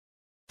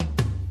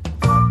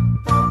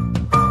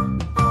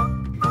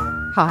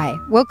Hi,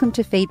 welcome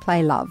to Feed,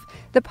 Play, Love,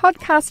 the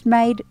podcast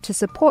made to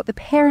support the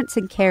parents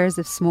and carers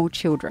of small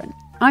children.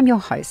 I'm your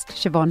host,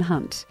 Siobhan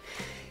Hunt.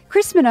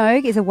 Chris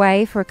Minogue is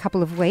away for a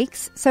couple of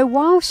weeks, so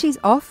while she's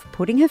off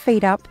putting her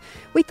feet up,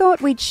 we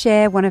thought we'd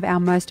share one of our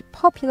most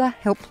popular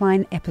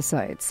helpline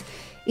episodes.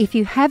 If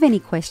you have any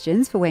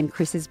questions for when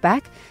Chris is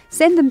back,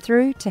 send them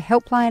through to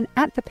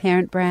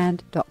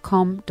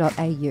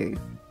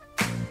helpline@theparentbrand.com.au.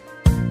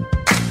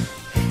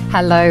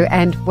 Hello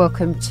and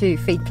welcome to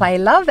Feed, Play,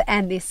 Love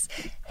and this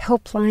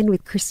helpline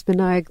with Chris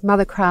Minogue,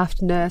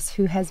 Mothercraft nurse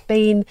who has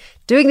been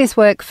doing this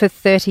work for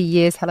 30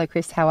 years. Hello,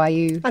 Chris. How are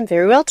you? I'm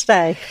very well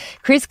today.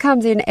 Chris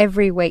comes in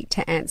every week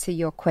to answer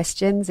your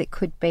questions. It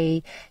could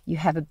be you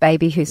have a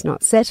baby who's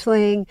not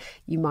settling,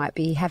 you might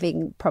be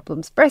having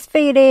problems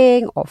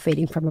breastfeeding or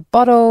feeding from a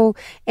bottle.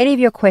 Any of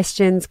your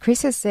questions,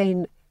 Chris has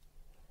seen,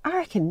 I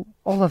reckon,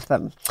 all of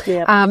them.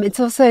 Yep.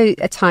 It's also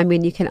a time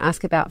when you can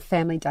ask about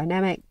family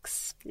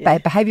dynamics,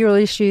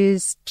 behavioural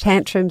issues,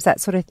 tantrums, that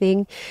sort of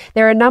thing.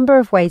 There are a number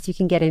of ways you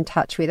can get in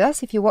touch with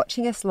us. If you're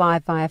watching us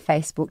live via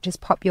Facebook,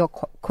 just pop your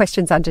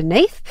questions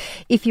underneath.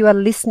 If you are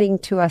listening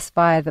to us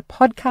via the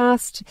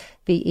podcast,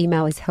 the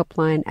email is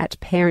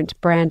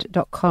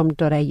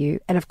helpline@parentbrand.com.au.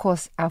 And of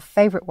course, our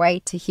favourite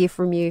way to hear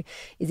from you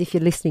is if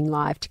you're listening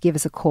live, to give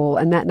us a call.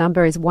 And that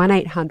number is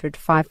 1800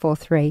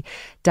 543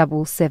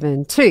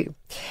 772.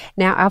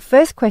 Now, our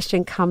first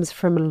question comes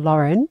from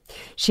Lauren.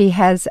 She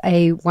has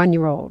a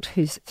 1-year-old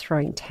who's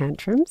throwing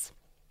tantrums.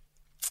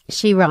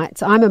 She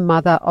writes, I'm a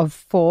mother of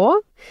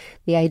 4.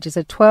 The ages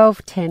are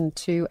 12, 10,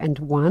 2 and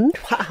 1.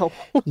 Wow.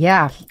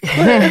 Yeah.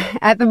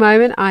 At the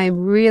moment, I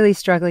am really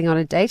struggling on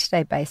a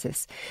day-to-day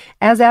basis.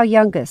 As our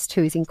youngest,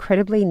 who is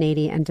incredibly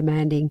needy and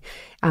demanding,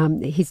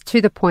 he's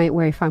to the point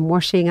where if I'm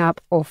washing up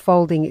or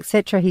folding,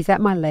 etc., he's at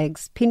my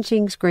legs,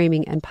 pinching,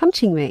 screaming and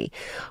punching me.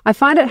 I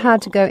find it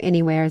hard to go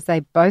anywhere as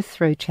they both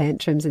throw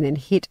tantrums and then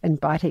hit and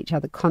bite each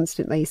other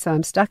constantly. So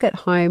I'm stuck at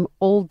home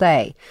all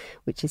day,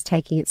 which is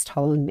taking its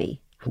toll on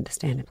me.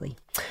 Understandably.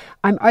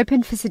 I'm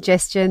open for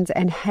suggestions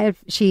and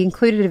she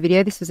included a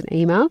video, this was an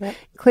email,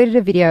 included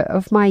a video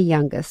of my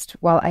youngest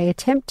while I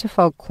attempt to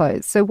fold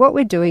clothes. So what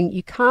we're doing,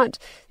 you can't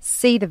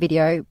see the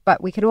video,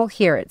 but we can all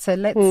hear it. So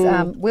let's,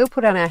 we'll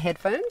put on our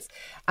headphones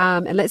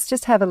and let's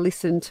just have a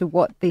listen to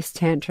what this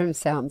tantrum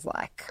sounds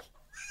like.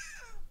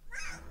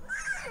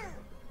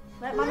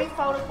 Let Mummy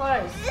fold her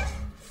clothes.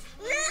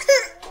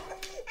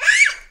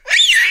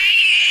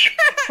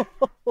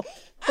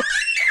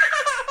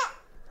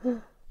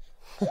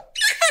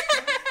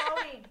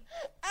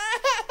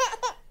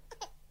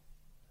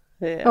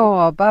 Yeah.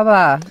 Oh,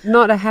 Bubba,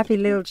 not a happy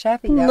little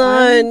chappy.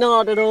 No,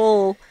 not at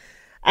all.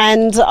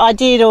 And I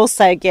did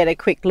also get a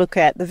quick look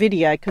at the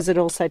video because it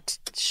also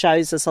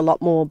shows us a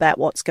lot more about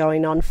what's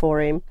going on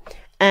for him.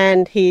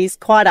 And he's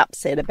quite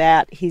upset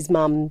about his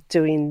mum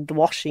doing the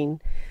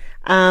washing.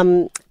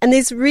 And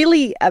there's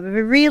really a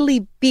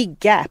really big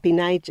gap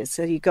in ages.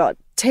 So you've got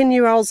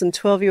 10-year-olds and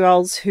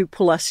 12-year-olds who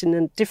pull us in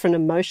a different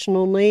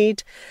emotional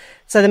need.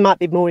 So they might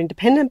be more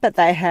independent, but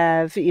they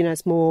have,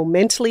 it's more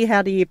mentally,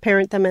 how do you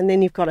parent them? And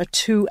then you've got a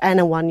 2 and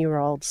a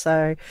 1-year-old.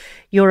 So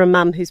you're a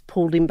mum who's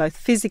pulled in both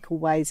physical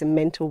ways and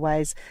mental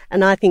ways.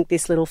 And I think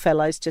this little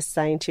fellow's just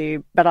saying to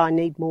you, but I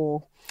need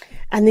more.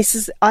 And this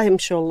is, I am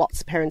sure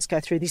lots of parents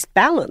go through this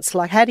balance.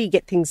 Like, how do you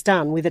get things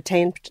done with a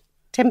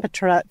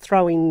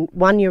temper-throwing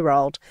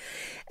 1-year-old?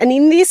 And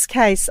in this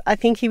case, I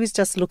think he was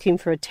just looking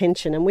for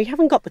attention, and we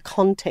haven't got the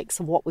context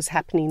of what was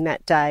happening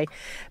that day.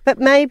 But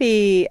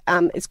maybe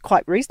it's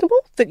quite reasonable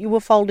that you were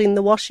folding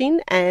the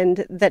washing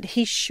and that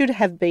he should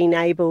have been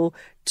able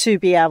to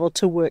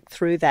work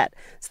through that.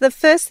 So the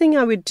first thing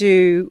I would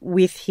do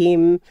with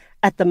him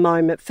at the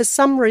moment, for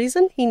some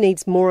reason he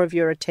needs more of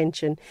your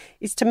attention,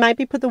 is to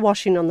maybe put the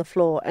washing on the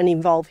floor and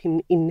involve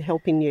him in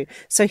helping you.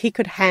 So he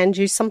could hand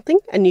you something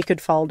and you could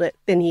fold it,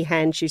 then he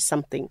hands you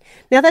something.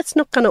 Now that's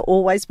not going to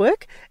always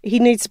work. He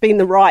needs to be in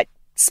the right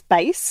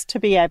space to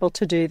be able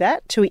to do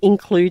that, to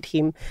include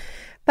him.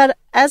 But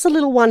as a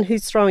little one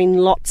who's throwing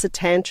lots of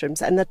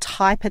tantrums, and the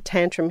type of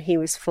tantrum he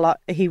was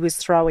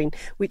throwing,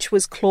 which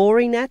was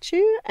clawing at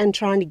you and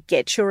trying to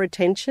get your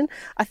attention,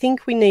 I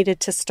think we needed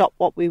to stop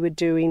what we were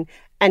doing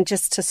and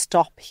just to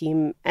stop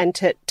him and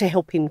to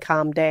help him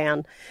calm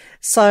down.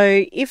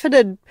 So if it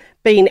had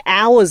been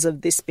hours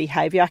of this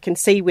behaviour, I can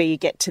see where you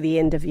get to the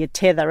end of your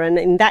tether, and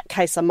in that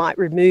case I might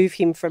remove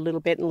him for a little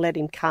bit and let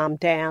him calm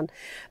down.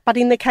 But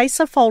in the case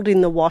of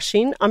folding the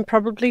washing, I'm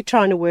probably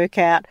trying to work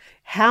out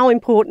how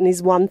important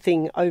is one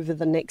thing over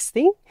the next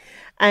thing.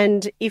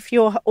 And if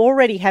you're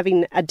already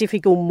having a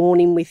difficult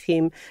morning with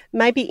him,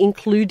 maybe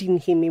including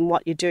him in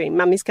what you're doing.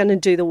 Mummy's going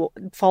to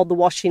fold the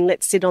washing,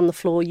 let's sit on the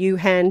floor, you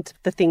hand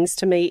the things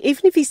to me.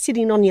 Even if he's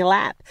sitting on your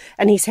lap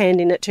and he's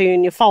handing it to you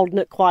and you're folding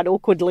it quite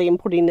awkwardly and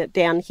putting it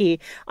down here.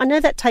 I know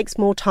that takes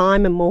more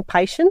time and more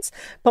patience,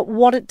 but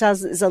what it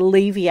does is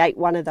alleviate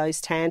one of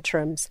those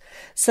tantrums.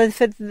 So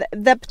for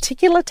the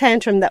particular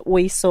tantrum that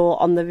we saw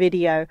on the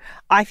video,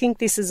 I think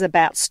this is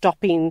about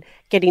stopping,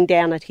 getting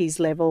down at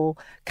his level,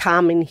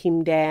 calming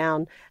him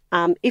down.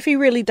 If he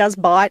really does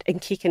bite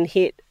and kick and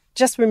hit,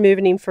 just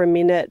removing him for a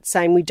minute,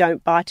 saying we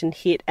don't bite and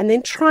hit, and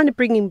then trying to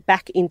bring him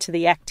back into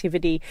the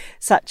activity,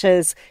 such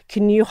as,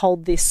 can you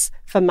hold this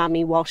for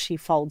mummy while she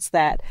folds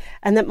that?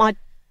 And that might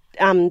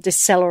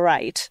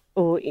decelerate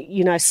or,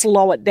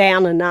 slow it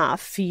down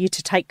enough for you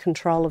to take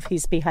control of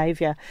his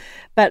behaviour.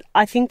 But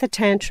I think the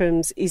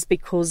tantrums is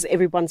because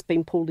everyone's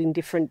been pulled in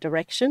different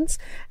directions,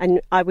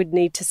 and I would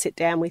need to sit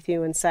down with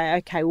you and say,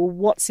 okay, well,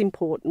 what's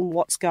important?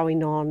 What's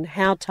going on?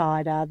 How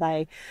tired are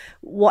they?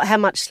 How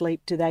much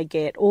sleep do they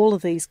get? All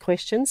of these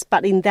questions.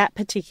 But in that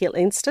particular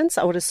instance,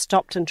 I would have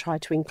stopped and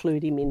tried to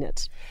include him in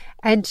it.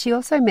 And she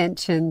also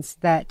mentions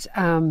that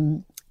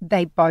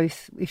they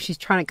both, if she's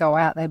trying to go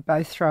out, they're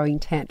both throwing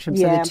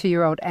tantrums, so the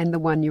 2-year-old and the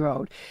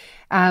 1-year-old.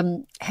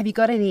 Have you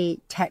got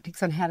any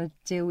tactics on how to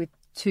deal with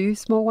two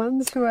small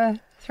ones who are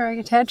throwing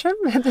a tantrum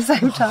at the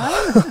same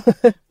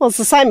time? Well, it's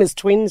the same as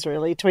twins,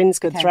 really. Twins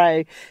could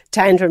throw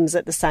tantrums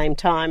at the same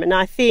time. And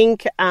I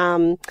think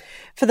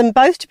for them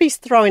both to be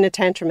throwing a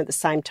tantrum at the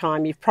same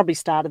time, you've probably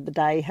started the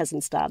day,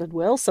 hasn't started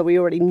well. So we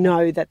already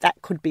know that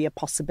could be a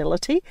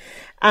possibility.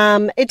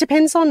 It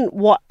depends on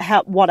what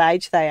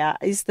age they are.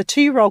 Is the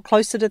 2-year-old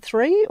closer to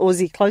 3 or is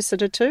he closer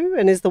to 2?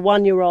 And is the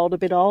 1-year-old a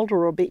bit older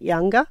or a bit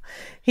younger?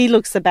 He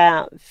looks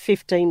about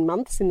 15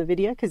 months in the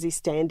video because he's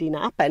standing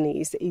up and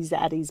he's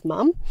at his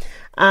mum.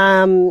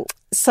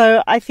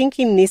 So I think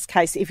in this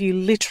case, if you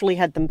literally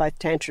had them both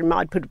tantrum,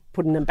 I'd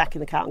putting them back in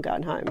the car and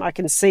going home. I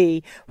can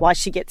see why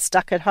she gets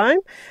stuck at home,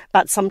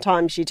 but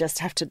sometimes you just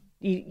have to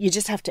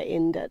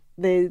end it.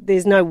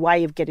 There's no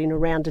way of getting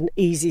around an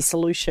easy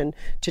solution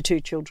to 2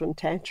 children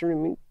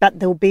tantruming, but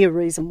there'll be a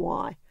reason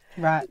why.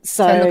 Right.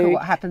 So look at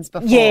what happens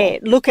before. Yeah,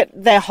 look at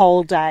their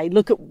whole day.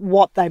 Look at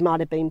what they might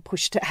have been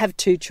pushed to have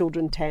 2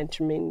 children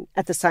tantruming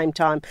at the same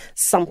time.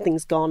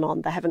 Something's gone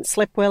on. They haven't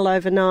slept well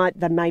overnight.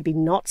 They may be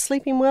not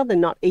sleeping well. They're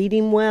not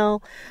eating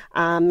well.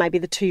 Maybe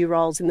the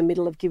 2-year-old's in the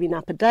middle of giving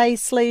up a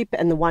day's sleep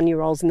and the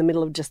 1-year-old's in the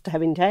middle of just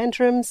having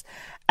tantrums.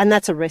 And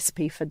that's a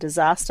recipe for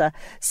disaster.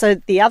 So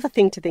the other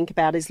thing to think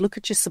about is look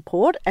at your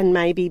support and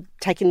maybe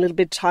taking a little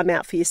bit of time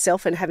out for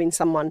yourself and having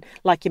someone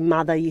like your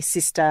mother, your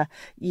sister,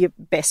 your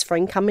best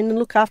friend come in and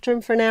look after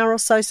him for an hour or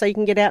so you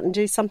can get out and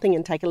do something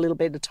and take a little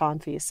bit of time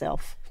for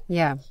yourself.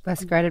 Yeah,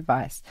 that's great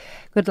advice.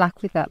 Good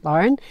luck with that,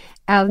 Lauren.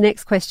 Our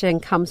next question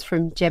comes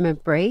from Gemma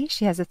Bree.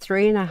 She has a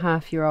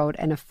 3.5-year-old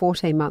and a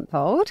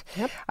 14-month-old.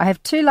 Yep. I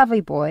have 2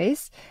 lovely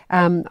boys.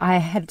 I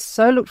had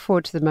so looked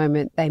forward to the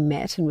moment they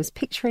met and was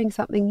picturing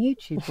something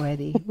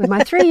YouTube-worthy when my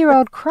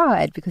 3-year-old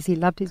cried because he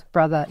loved his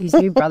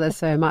new brother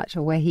so much,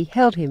 or where he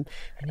held him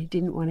and he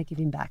didn't want to give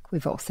him back.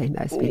 We've all seen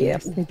those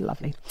videos. Yep. They're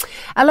lovely.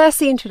 Alas,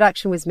 the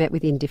introduction was met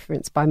with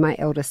indifference by my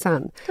elder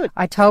son. Good.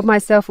 I told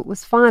myself it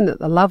was fine, that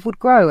the love would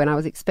grow, and I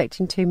was expecting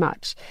too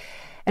much.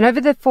 And over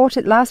the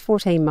last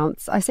 14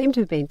 months, I seem to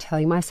have been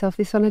telling myself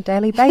this on a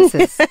daily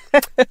basis.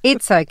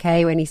 It's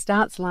okay when he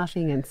starts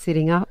laughing and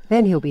sitting up,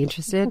 then he'll be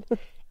interested.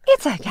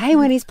 It's okay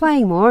when he's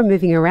playing more and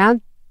moving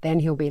around, then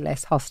he'll be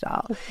less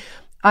hostile.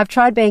 I've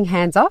tried being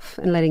hands-off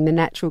and letting the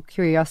natural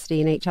curiosity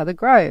in each other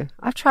grow.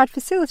 I've tried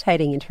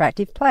facilitating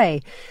interactive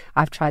play.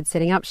 I've tried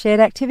setting up shared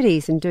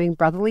activities and doing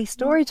brotherly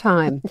story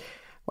time.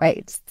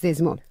 Wait,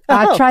 there's more.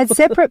 I've tried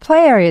separate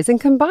play areas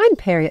and combined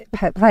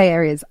play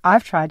areas.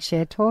 I've tried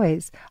shared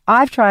toys.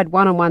 I've tried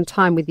one-on-one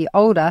time with the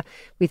older,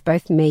 with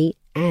both me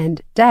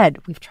and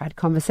Dad. We've tried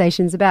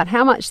conversations about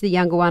how much the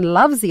younger one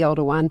loves the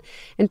older one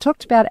and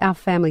talked about our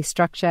family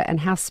structure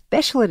and how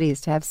special it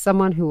is to have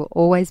someone who will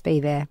always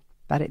be there.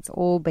 But it's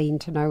all been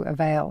to no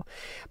avail.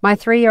 My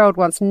 3-year-old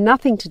wants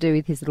nothing to do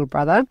with his little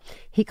brother.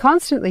 He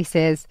constantly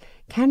says,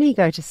 "Can he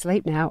go to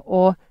sleep now?"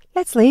 or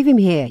 "Let's leave him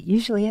here,"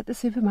 usually at the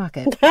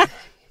supermarket.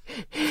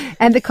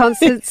 And the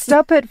constant,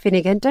 "Stop it,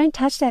 Finnegan. Don't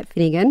touch that,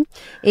 Finnegan."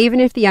 Even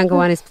if the younger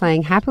one is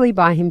playing happily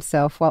by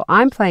himself while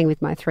I'm playing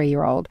with my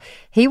 3-year-old,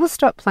 he will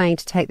stop playing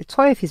to take the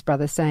toy of his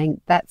brother,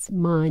 saying, "That's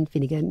mine,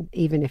 Finnegan,"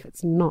 even if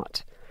it's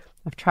not.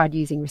 I've tried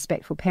using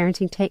respectful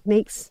parenting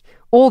techniques,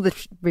 all the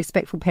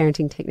respectful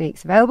parenting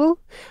techniques available.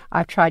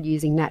 I've tried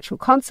using natural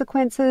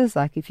consequences,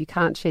 like if you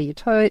can't share your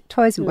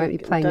toys, we won't be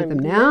playing with them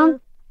now.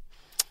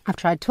 I've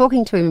tried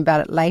talking to him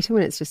about it later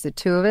when it's just the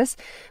 2 of us,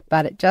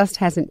 but it just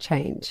hasn't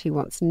changed. He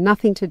wants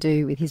nothing to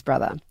do with his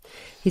brother.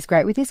 He's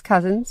great with his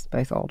cousins,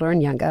 both older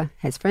and younger,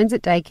 has friends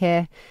at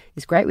daycare,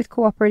 is great with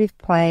cooperative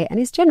play, and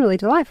is generally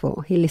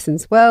delightful. He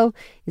listens well,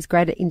 is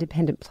great at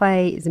independent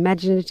play, is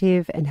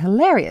imaginative and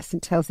hilarious,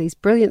 and tells these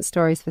brilliant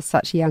stories for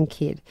such a young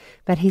kid.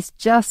 But he's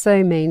just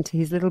so mean to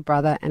his little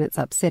brother, and it's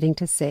upsetting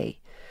to see.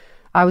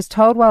 I was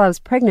told while I was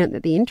pregnant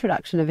that the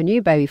introduction of a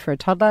new baby for a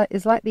toddler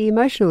is like the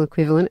emotional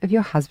equivalent of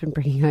your husband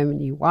bringing home a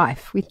new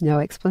wife with no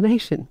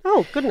explanation.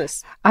 Oh,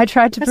 goodness. I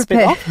tried to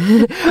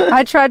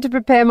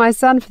prepare my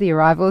son for the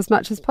arrival as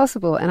much as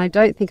possible, and I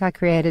don't think I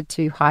created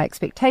too high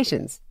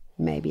expectations.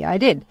 Maybe I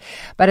did.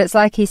 But it's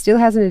like he still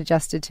hasn't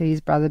adjusted to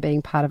his brother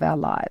being part of our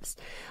lives.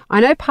 I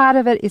know part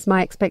of it is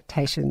my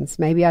expectations.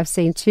 Maybe I've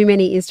seen too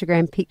many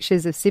Instagram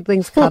pictures of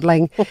siblings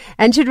cuddling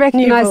and should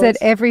recognise that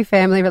every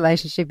family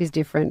relationship is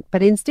different.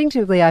 But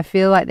instinctively, I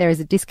feel like there is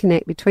a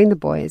disconnect between the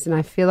boys, and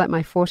I feel like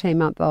my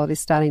 14-month-old is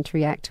starting to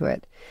react to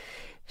it.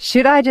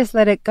 Should I just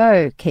let it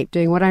go, keep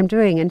doing what I'm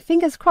doing, and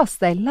fingers crossed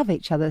they love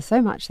each other so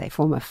much they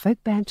form a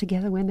folk band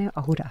together when they're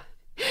older?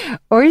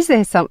 Or is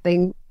there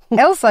something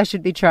else I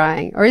should be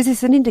trying? Or is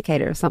this an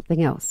indicator of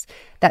something else?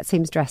 That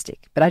seems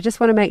drastic, but I just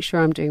want to make sure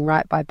I'm doing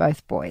right by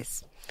both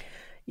boys.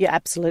 You're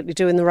absolutely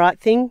doing the right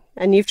thing,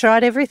 and you've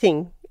tried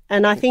everything.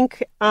 And I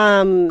think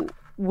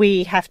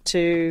we have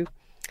to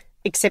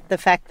accept the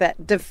fact that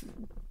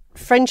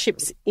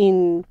friendships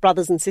in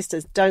brothers and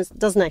sisters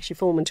doesn't actually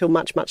form until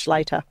much, much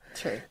later.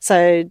 True.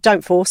 So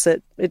don't force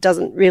it. It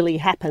doesn't really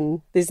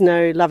happen. There's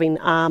no loving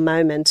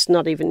moment,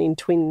 not even in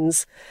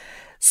twins.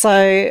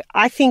 So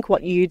I think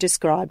what you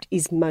described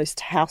is most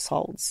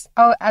households.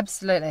 Oh,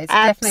 absolutely. It's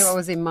definitely what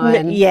was in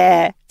mine.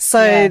 Yeah.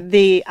 So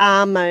the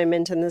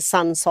moment and the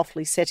sun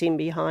softly setting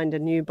behind a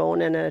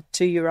newborn and a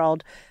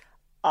 2-year-old.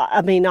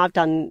 I mean, I've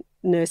done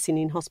nursing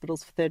in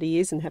hospitals for 30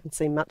 years and haven't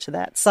seen much of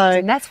that. So,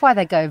 and that's why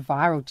they go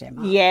viral,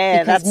 Gemma.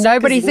 Yeah. Because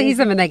nobody sees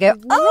them and they go,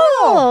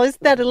 oh,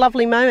 isn't that a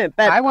lovely moment?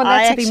 But I want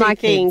that to be my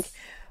think kids.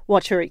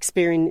 What you're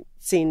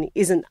experiencing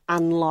isn't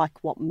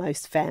unlike what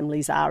most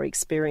families are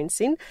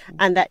experiencing,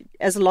 and that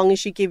as long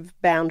as you give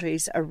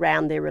boundaries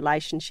around their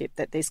relationship,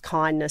 that there's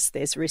kindness,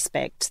 there's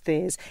respect,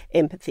 there's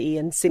empathy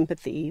and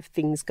sympathy if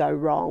things go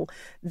wrong,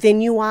 then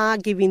you are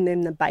giving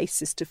them the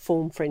basis to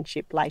form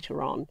friendship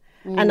later on.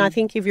 And I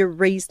think if you're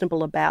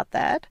reasonable about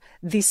that,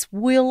 this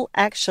will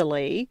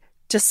actually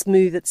just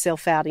smooth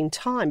itself out in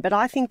time. But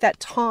I think that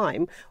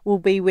time will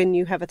be when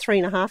you have a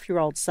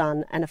 3.5-year-old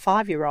son and a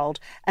 5-year-old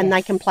and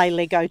they can play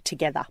Lego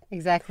together.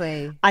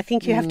 Exactly. I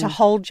think you have to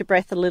hold your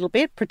breath a little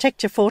bit,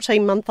 protect your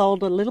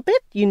 14-month-old a little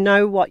bit. You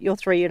know what your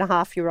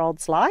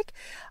 3.5-year-old's like.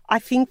 I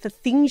think the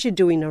things you're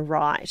doing are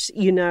right,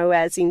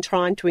 as in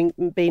trying to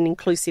be an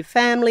inclusive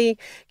family,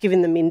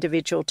 giving them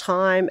individual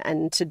time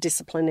and to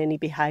discipline any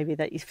behaviour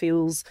that you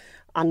feels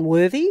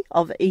unworthy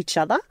of each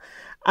other.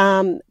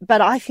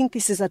 But I think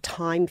this is a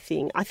time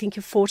thing. I think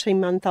your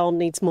 14-month-old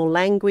needs more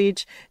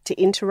language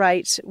to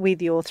iterate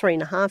with your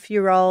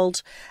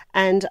 3.5-year-old.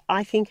 And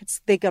I think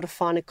they've got to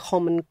find a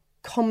common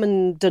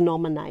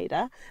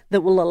denominator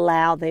that will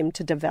allow them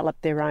to develop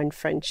their own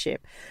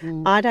friendship.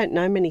 I don't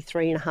know many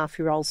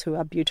 3.5-year-olds who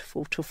are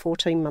beautiful to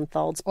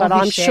 14-month-olds, but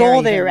I'm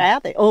sure they're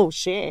out there. Oh,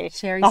 share.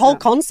 The whole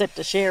concept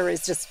of share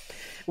is just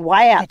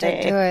way out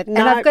there. Do it. No.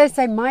 And I've got to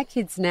say, my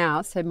kids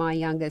now, so my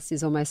youngest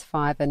is almost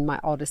 5 and my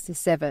oldest is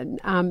 7,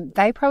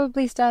 they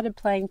probably started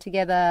playing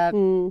together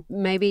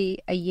maybe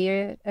a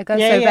year ago.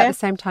 About the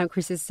same time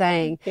Chris is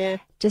saying,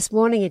 just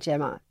warning you,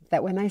 Gemma,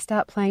 that when they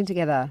start playing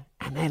together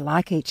and they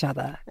like each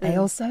other, they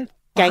also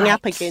gang fight.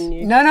 up again.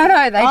 You.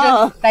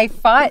 No. They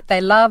fight,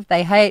 they love,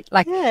 they hate.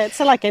 It's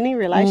like any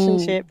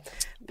relationship.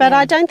 But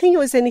I don't think it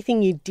was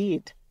anything you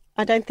did.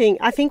 I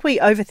think we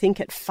overthink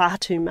it far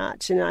too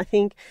much. And I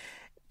think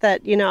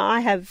that,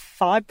 I have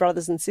 5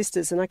 brothers and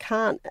sisters and I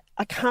can't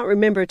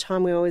remember a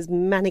time where I was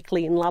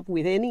manically in love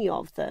with any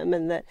of them,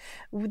 and that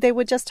there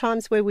were just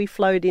times where we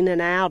flowed in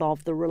and out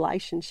of the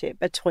relationship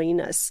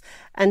between us.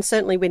 And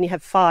certainly when you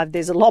have 5,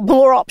 there's a lot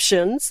more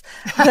options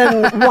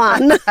than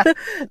one.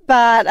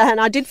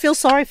 And I did feel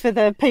sorry for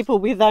the people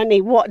with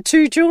only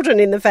 2 children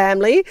in the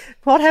family.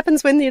 What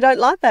happens when you don't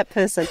like that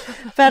person?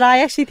 But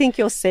I actually think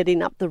you're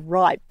setting up the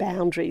right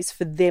boundaries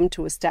for them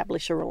to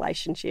establish a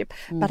relationship.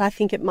 But I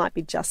think it might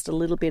be just a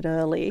little bit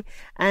early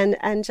and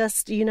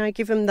just,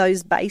 give them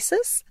those bases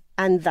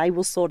and they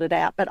will sort it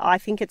out. But I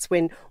think it's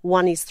when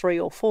one is 3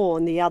 or 4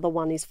 and the other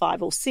one is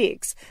 5 or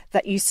 6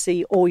 that you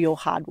see all your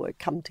hard work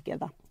come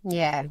together.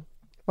 Yeah.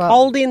 Well,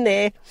 hold in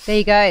there. There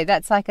you go.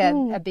 That's like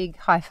a big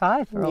high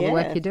five for all the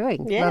work you're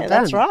doing. Yeah, well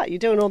that's right. You're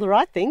doing all the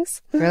right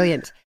things.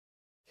 Brilliant.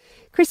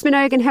 Chris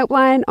Minogue and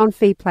Helpline on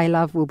Feed Play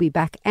Love will be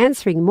back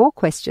answering more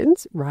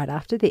questions right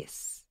after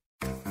this.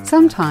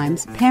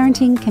 Sometimes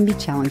parenting can be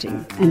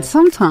challenging and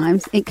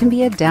sometimes it can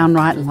be a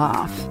downright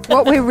laugh.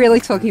 What we're really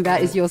talking about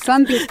is your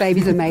son thinks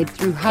babies are made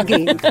through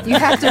hugging. You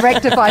have to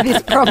rectify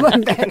this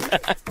problem, babe.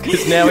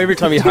 Because now every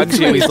time he hugs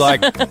you, he's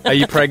like, are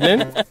you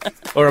pregnant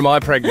or am I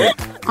pregnant?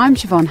 I'm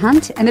Siobhan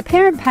Hunt and The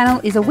Parent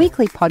Panel is a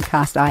weekly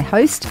podcast I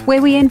host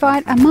where we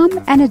invite a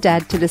mum and a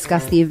dad to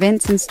discuss the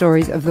events and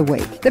stories of the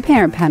week. The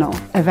Parent Panel,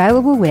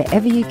 available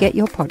wherever you get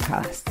your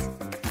podcasts.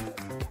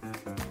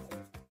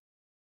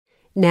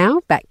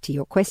 Now, back to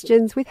your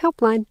questions with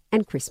Helpline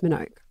and Chris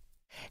Minogue.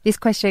 This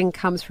question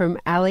comes from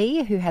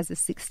Ali, who has a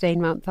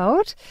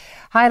 16-month-old.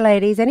 Hi,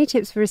 ladies. Any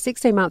tips for a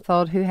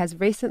 16-month-old who has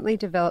recently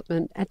developed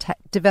an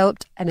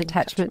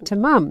attachment to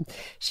mum?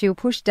 She'll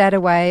push dad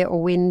away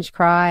or whinge,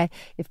 cry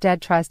if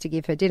dad tries to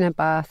give her dinner,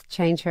 bath,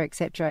 change her,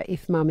 etc.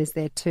 if mum is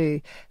there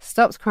too.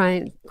 Stops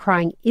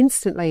crying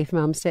instantly if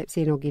mum steps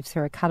in or gives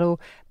her a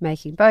cuddle,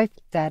 making both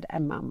dad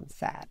and mum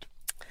sad.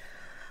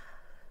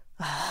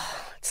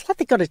 It's like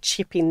they've got a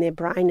chip in their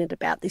brain at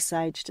about this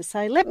age to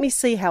say, let me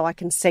see how I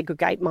can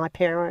segregate my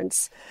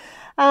parents.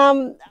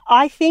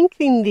 I think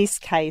in this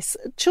case,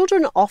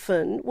 children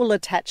often will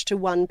attach to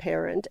one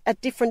parent at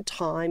different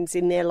times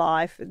in their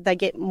life. They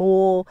get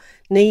more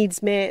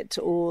needs met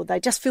or they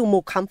just feel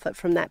more comfort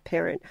from that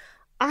parent.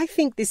 I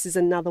think this is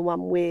another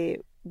one where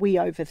we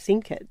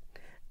overthink it,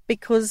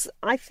 because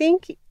I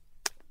think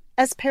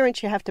as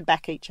parents, you have to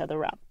back each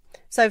other up.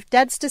 So if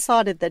Dad's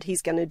decided that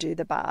he's going to do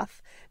the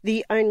bath,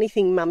 the only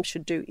thing Mum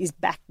should do is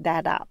back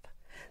Dad up.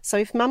 So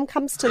if Mum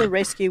comes to the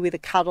rescue with a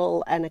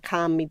cuddle and a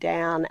calm me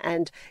down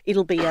and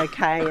it'll be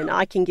okay and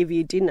I can give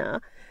you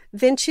dinner,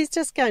 then she's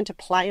just going to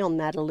play on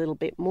that a little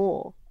bit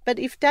more. But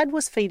if Dad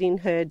was feeding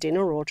her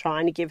dinner or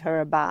trying to give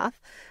her a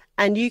bath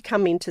and you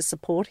come in to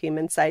support him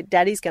and say,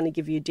 Daddy's going to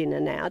give you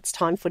dinner now, it's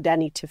time for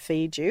Danny to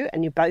feed you,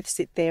 and you both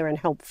sit there and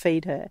help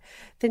feed her,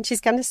 then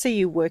she's going to see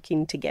you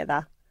working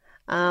together.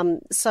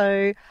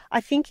 So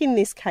I think in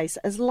this case,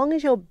 as long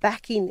as you're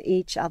backing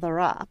each other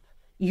up,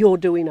 you're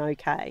doing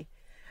okay.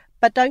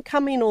 But don't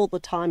come in all the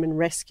time and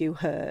rescue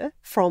her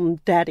from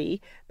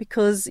Daddy,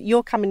 because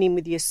you're coming in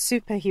with your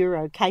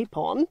superhero cape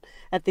on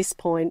at this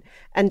point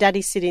and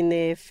Daddy's sitting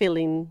there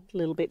feeling a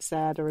little bit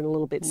sadder and a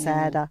little bit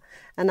sadder.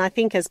 And I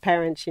think as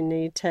parents you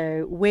need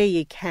to, where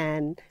you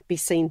can, be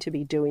seen to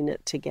be doing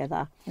it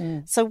together.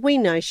 So we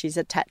know she's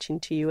attaching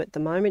to you at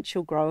the moment.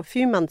 She'll grow a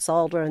few months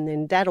older and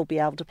then Dad will be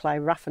able to play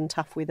rough and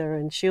tough with her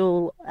and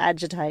she'll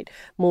agitate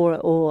more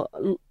or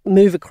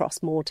move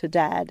across more to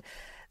Dad.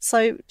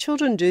 So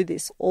children do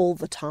this all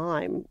the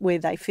time where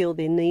they feel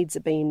their needs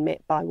are being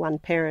met by one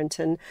parent,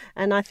 and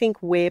I think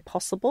where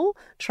possible,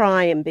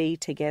 try and be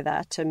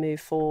together to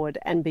move forward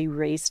and be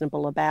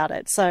reasonable about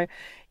it. So,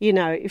 you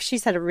know, if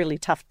she's had a really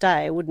tough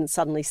day, I wouldn't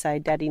suddenly say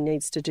Daddy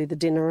needs to do the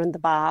dinner and the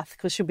bath,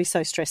 because she'll be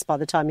so stressed by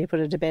the time you put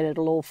her to bed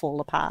it'll all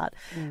fall apart.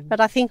 But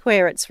I think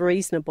where it's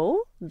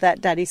reasonable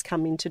that Daddy's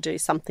coming to do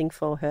something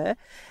for her,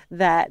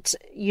 that,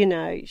 you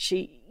know,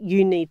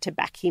 you need to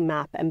back him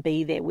up and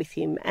be there with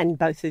him and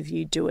both of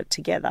you do it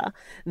together,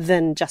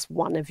 than just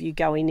one of you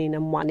going in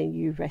and one of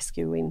you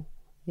rescuing.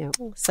 Yeah.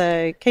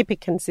 So keep it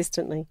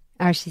consistently.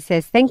 Oh, she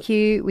says, thank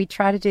you. We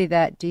try to do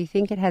that. Do you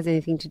think it has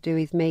anything to do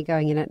with me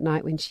going in at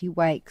night when she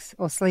wakes,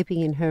 or sleeping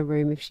in her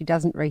room if she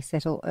doesn't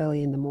resettle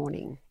early in the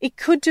morning? It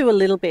could do a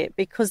little bit,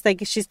 because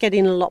she's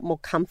getting a lot more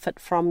comfort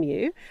from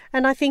you.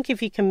 And I think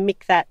if you can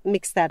mix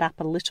that up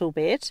a little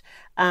bit,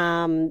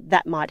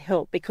 that might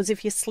help. Because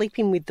if you're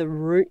sleeping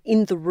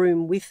in the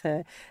room with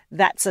her,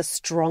 that's a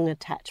strong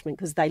attachment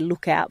because they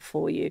look out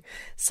for you.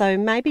 So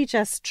maybe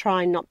just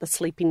try not the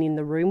sleeping in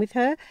the room with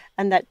her,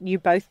 and that you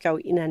both go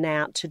in and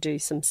out to do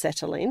some settling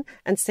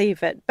and see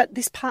if it. But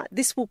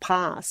this will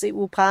pass. It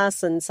will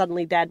pass, and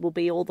suddenly Dad will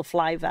be all the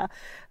flavour.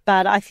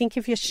 But I think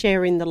if you're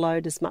sharing the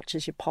load as much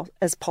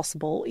as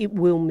possible, it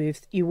will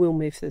move. You will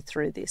move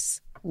through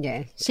this.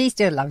 Yeah, she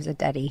still loves her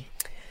daddy.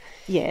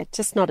 Yeah,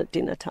 just not at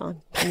dinner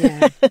time.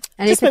 Yeah.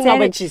 And just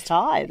when she's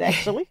tired,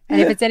 actually. And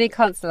if it's any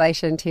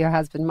consolation to your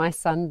husband, my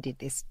son did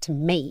this to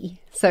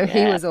me. So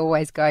he was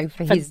always going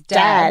for his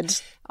dad.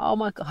 Oh,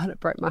 my God, it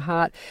broke my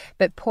heart.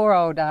 But poor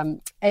old,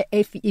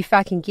 if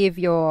I can give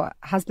your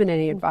husband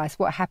any advice,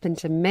 what happened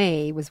to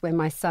me was when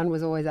my son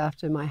was always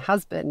after my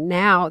husband.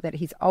 Now that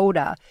he's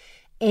older,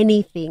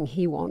 anything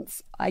he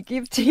wants, I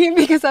give to him,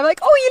 because I'm like,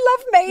 oh, you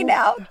love me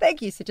now.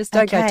 Thank you. So just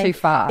don't go too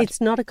far. It's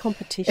not a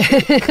competition.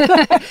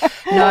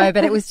 No,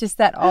 but it was just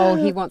that,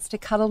 he wants to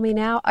cuddle me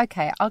now.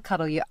 Okay, I'll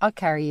cuddle you. I'll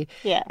carry you.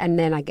 Yeah. And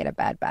then I get a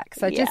bad back.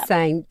 So just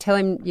saying, tell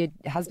him, your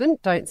husband,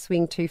 don't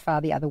swing too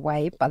far the other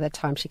way by the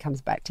time she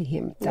comes back to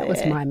him. That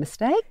was my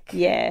mistake.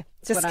 Yeah.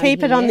 Just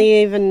keep it on the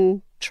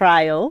even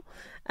trail.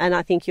 And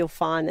I think you'll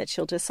find that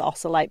she'll just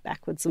oscillate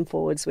backwards and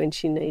forwards when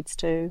she needs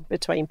to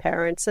between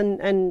parents.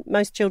 And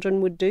most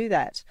children would do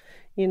that,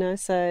 you know,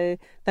 so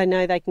they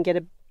know they can get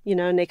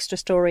an extra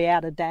story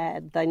out of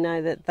Dad. They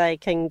know that they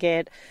can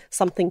get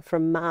something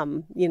from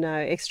Mum,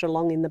 extra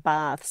long in the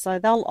bath. So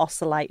they'll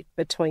oscillate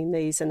between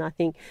these. And I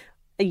think,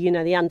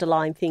 the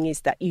underlying thing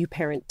is that you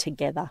parent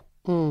together.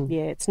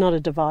 Yeah, it's not a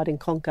divide and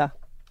conquer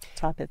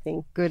type of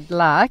thing. Good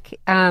luck.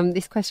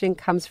 This question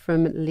comes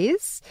from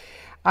Liz.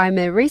 I'm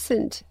a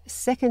recent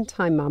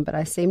second-time mum, but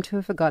I seem to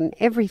have forgotten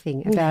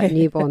everything about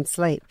newborn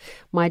sleep.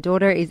 My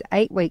daughter is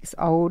 8 weeks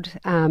old,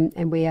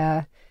 and we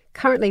are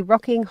currently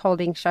rocking,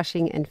 holding,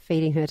 shushing and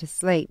feeding her to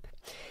sleep.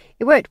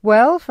 It worked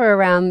well for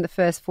around the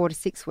first 4 to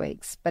 6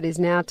 weeks, but is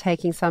now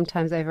taking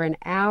sometimes over an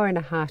hour and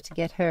a half to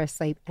get her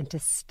asleep and to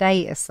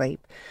stay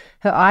asleep.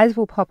 Her eyes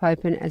will pop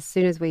open as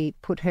soon as we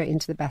put her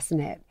into the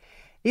bassinet.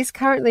 This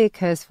currently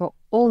occurs for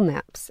all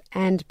naps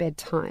and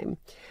bedtime.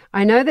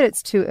 I know that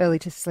it's too early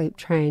to sleep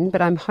train, but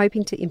I'm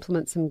hoping to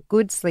implement some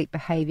good sleep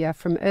behaviour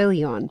from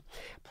early on.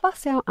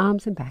 Plus our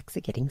arms and backs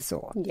are getting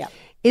sore. Yeah.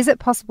 Is it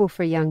possible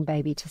for a young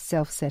baby to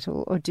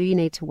self-settle, or do you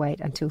need to wait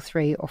until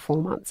 3 or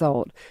 4 months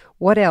old?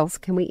 What else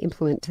can we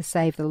implement to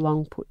save the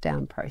long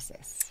put-down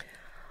process?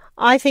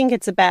 I think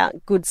it's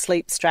about good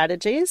sleep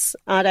strategies.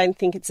 I don't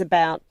think it's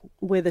about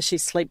whether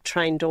she's sleep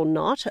trained or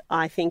not.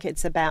 I think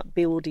it's about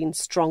building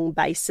strong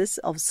bases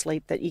of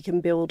sleep that you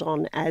can build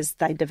on as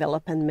they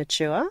develop and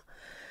mature.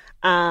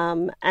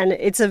 And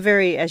it's a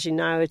very, as you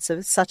know, it's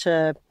such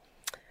a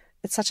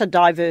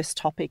diverse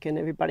topic and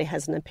everybody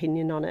has an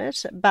opinion on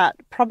it. But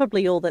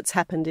probably all that's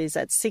happened is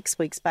at 6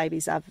 weeks,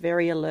 babies are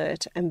very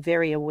alert and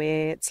very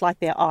aware. It's like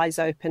their eyes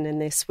open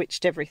and they're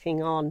switched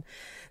everything on.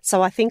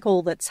 So I think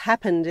all that's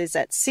happened is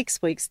at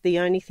 6 weeks, the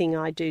only thing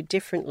I do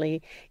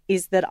differently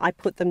is that I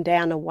put them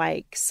down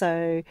awake.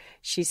 So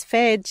she's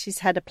fed, she's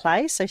had a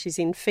play, so she's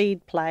in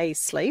feed, play,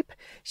 sleep.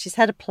 She's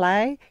had a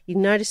play, you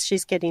notice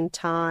she's getting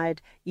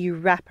tired, you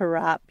wrap her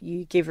up,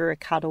 you give her a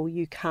cuddle,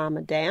 you calm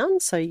her down,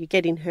 so you're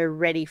getting her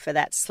ready for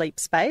that sleep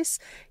space.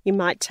 You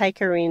might take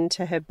her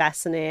into her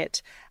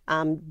bassinet,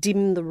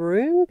 dim the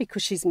room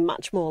because she's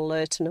much more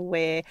alert and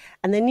aware,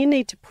 and then you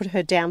need to put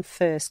her down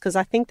first, because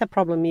I think the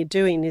problem you're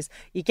doing is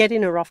you're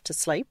getting her off to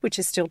sleep, which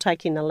is still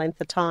taking a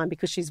length of time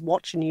because she's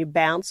watching you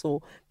bounce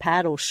or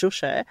pat or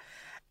shush her,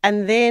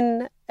 and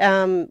then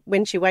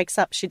when she wakes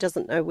up she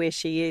doesn't know where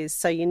she is,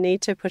 so you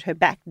need to put her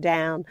back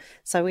down.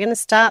 So we're going to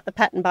start the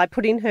pattern by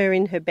putting her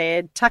in her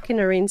bed, tucking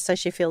her in so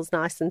she feels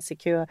nice and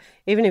secure,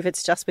 even if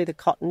it's just with a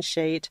cotton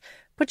sheet.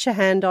 Put your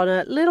hand on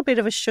her, a little bit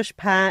of a shush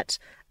pat,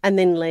 and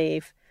then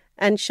leave.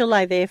 And she'll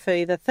lay there for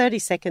either 30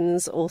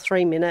 seconds or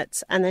 3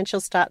 minutes, and then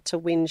she'll start to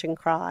whinge and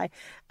cry,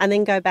 and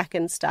then go back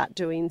and start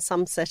doing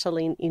some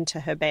settling into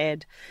her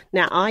bed.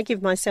 Now, I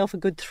give myself a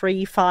good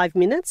 3-5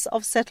 minutes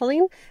of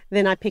settling,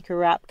 then I pick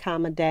her up,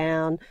 calm her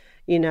down,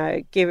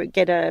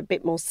 get her a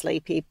bit more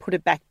sleepy, put her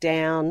back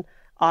down,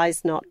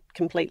 eyes not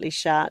completely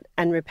shut,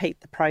 and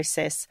repeat the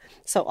process.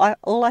 So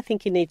all I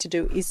think you need to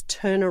do is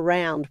turn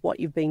around what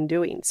you've been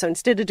doing. So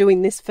instead of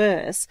doing this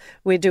first,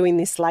 we're doing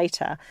this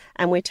later,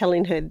 and we're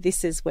telling her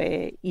this is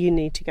where you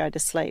need to go to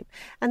sleep.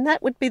 And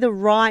that would be the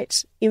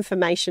right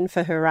information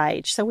for her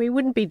age. So we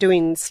wouldn't be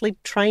doing sleep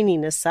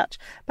training as such,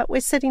 but we're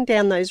setting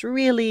down those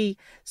really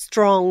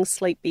strong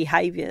sleep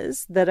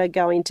behaviours that are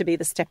going to be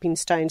the stepping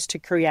stones to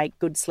create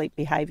good sleep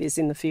behaviours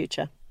in the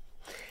future.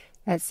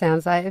 That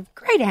sounds like a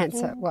great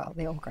answer. Well,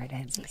 they're all great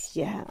answers.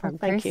 Yeah, from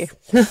thank Chris.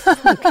 you.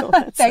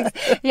 Thanks.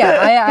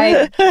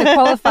 Yeah, the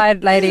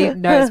qualified lady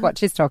knows what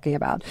she's talking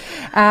about.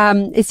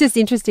 It's just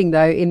interesting,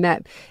 though, in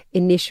that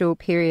initial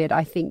period,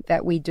 I think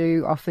that we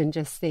do often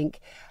just think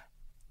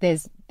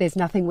there's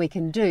nothing we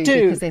can do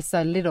because there's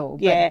so little.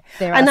 Yeah,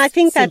 and I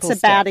think that's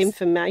about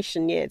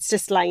information. Yeah, it's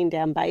just laying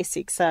down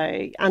basics.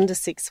 So under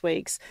 6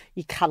 weeks,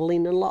 you cuddle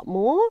in a lot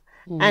more.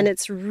 And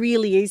it's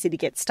really easy to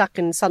get stuck,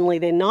 and suddenly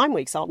they're 9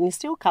 weeks old and you're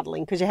still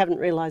cuddling because you haven't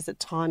realised that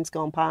time's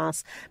gone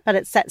past. But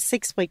it's that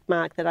 6 week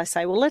mark that I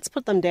say, well, let's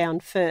put them down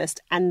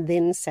first and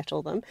then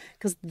settle them,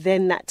 because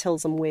then that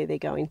tells them where they're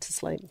going to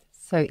sleep.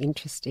 So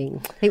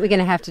interesting. I think we're going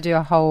to have to do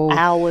a whole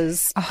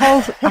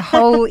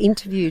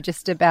interview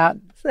just about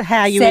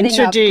how you setting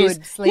introduce up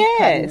good sleep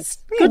patterns.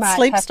 Good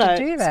sleep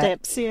do that.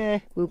 steps. Yeah,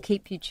 we'll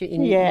keep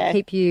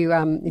you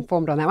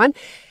informed on that one.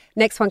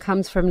 Next one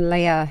comes from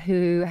Leah,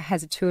 who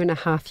has a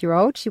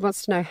 2.5-year-old. She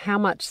wants to know how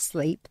much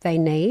sleep they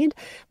need.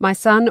 My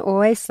son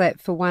always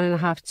slept for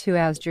 1.5 to 2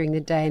 hours during the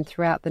day and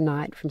throughout the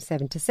night from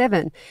 7 to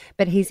 7.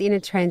 But he's in a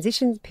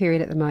transition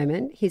period at the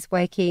moment. He's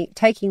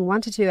taking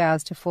 1 to 2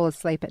 hours to fall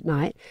asleep at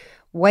night,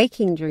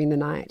 waking during the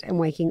night and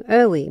waking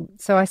early.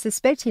 So I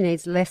suspect he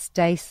needs less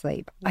day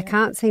sleep. Yeah. I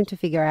can't seem to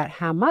figure out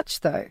how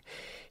much, though.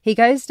 He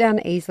goes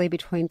down easily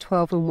between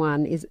 12 and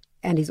 1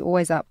 and is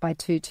always up by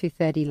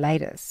 2:30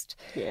 latest.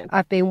 Yeah.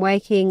 I've been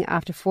waking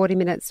after 40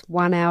 minutes,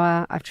 1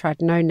 hour. I've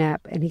tried no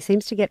nap, and he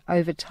seems to get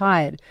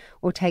overtired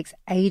or takes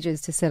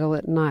ages to settle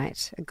at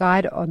night. A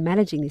guide on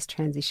managing this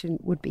transition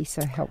would be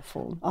so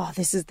helpful. Oh,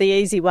 this is the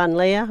easy one,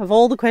 Leah. Of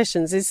all the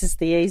questions, this is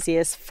the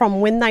easiest.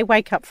 From when they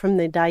wake up from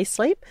their day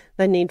sleep,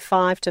 they need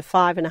 5 to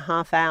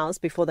 5.5 hours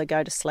before they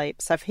go to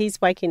sleep. So if he's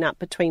waking up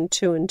between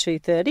 2 and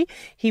 2:30,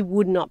 he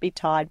would not be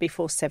tired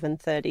before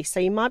 7:30.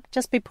 So you might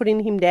just be putting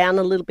him down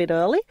a little bit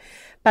early.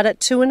 But at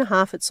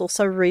 2.5, it's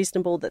also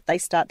reasonable that they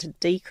start to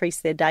decrease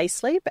their day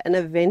sleep, and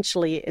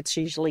eventually it's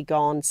usually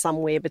gone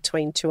somewhere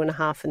between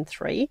 2.5 and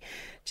 3.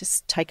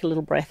 Just take a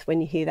little breath when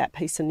you hear that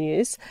piece of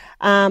news.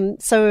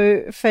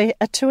 So for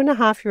a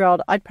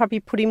 2.5-year-old, I'd probably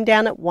put him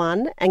down at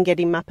 1 and get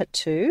him up at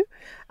 2.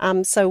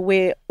 So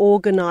we're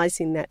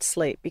organising that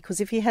sleep, because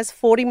if he has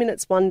 40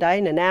 minutes one day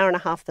and an hour and a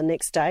half the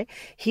next day,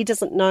 he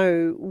doesn't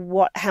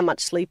know how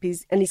much sleep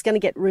is, and he's going to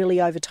get really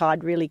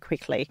overtired really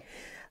quickly.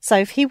 So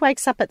if he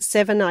wakes up at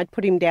 7, I'd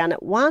put him down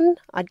at 1,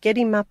 I'd get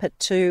him up at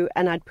 2,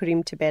 and I'd put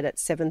him to bed at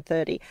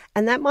 7:30.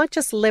 And that might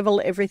just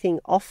level everything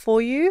off for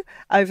you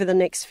over the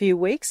next few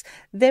weeks.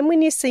 Then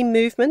when you see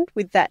movement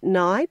with that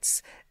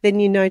nights, then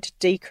you know to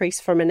decrease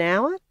from an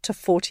hour to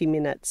 40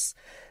 minutes.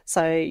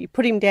 So you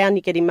put him down,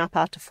 you get him up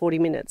after 40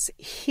 minutes.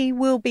 He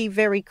will be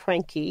very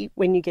cranky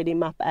when you get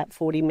him up at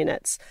 40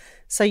 minutes.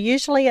 So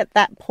usually at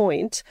that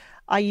point,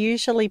 I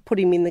usually put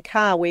him in the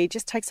car where he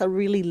just takes a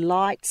really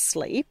light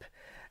sleep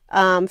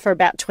for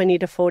about 20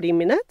 to 40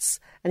 minutes,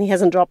 and he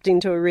hasn't dropped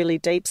into a really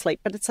deep sleep,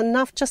 but it's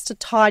enough just to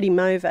tide him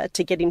over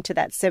to get him to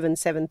that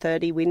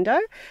 7:30 window.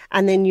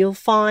 And then you'll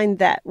find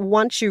that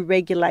once you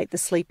regulate the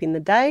sleep in the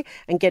day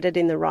and get it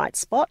in the right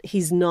spot,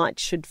 his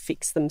nights should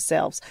fix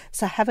themselves.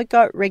 So have a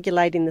go at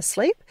regulating the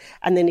sleep,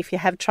 and then if you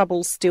have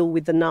trouble still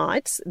with the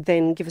nights,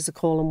 then give us a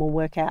call and we'll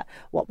work out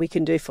what we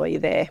can do for you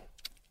there.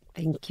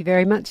 Thank you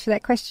very much for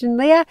that question,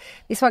 Leah.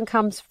 This one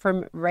comes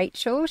from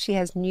Rachel. She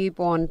has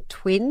newborn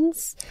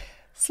twins.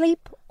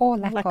 Sleep or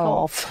lack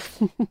of.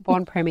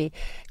 Born Premi.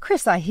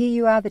 Chris, I hear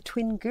you are the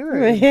twin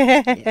guru.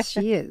 Yeah. Yes,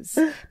 she is.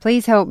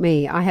 Please help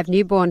me. I have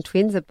newborn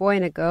twins, a boy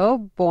and a girl,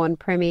 born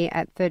Premi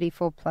at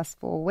 34 plus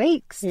 4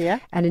 weeks. Yeah.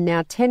 And are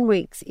now 10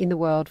 weeks in the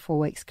world, 4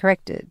 weeks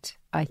corrected.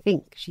 I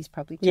think she's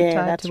probably too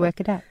tired to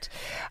work it out.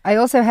 I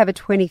also have a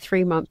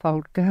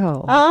 23-month-old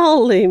girl.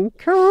 Oh, Lim.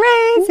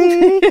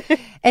 Crazy.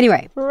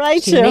 Anyway,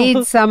 Rachel. she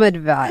needs some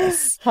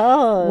advice.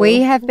 Oh. We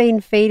have been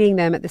feeding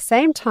them at the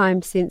same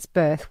time since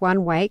birth.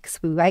 One wakes,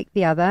 we wake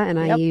the other, and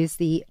I use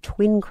the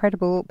Twin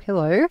Credible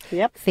pillow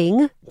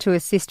thing to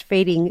assist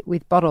feeding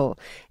with bottle.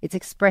 It's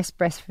express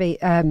breast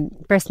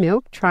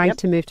milk, trying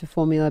to move to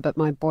formula, but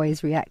my boy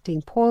is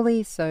reacting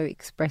poorly, so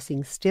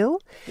expressing still.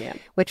 Yep.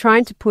 We're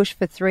trying to push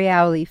for 3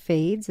 hourly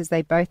feeds as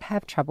they both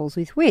have troubles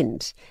with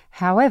wind.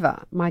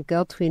 However, my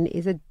girl twin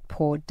is a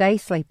poor day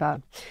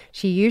sleeper.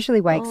 She usually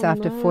wakes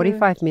after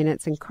 45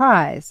 minutes and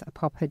cries. I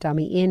pop her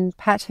dummy in,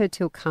 pat her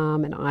till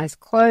calm and eyes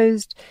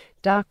closed,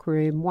 dark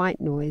room,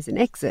 white noise and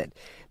exit.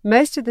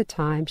 Most of the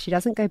time she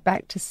doesn't go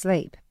back to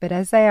sleep, but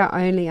as they are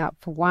only up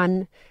for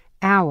 1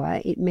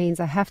 hour, it means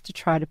I have to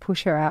try to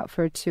push her out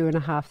for a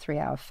 2.5, 3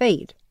 hour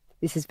feed.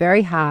 This is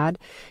very hard,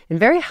 and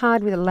very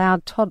hard with a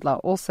loud toddler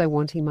also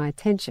wanting my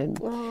attention.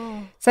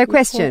 So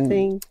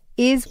question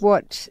is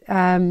what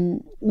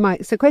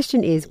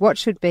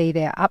should be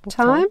their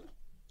uptime?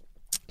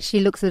 She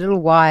looks a little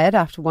wired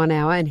after 1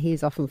 hour and he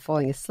is often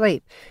falling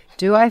asleep.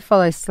 Do I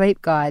follow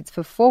sleep guides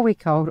for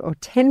 4-week-old or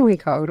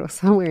 10-week-old or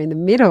somewhere in the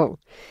middle?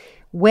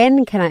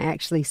 When can I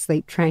actually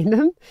sleep train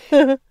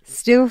them?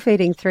 Still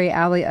feeding 3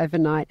 hourly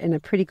overnight and are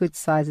pretty good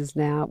sizes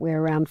now. We're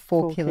around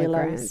 4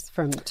 kilograms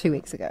from 2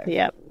 weeks ago.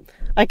 Yep.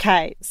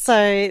 Okay,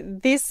 so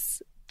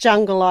this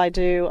jungle I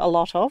do a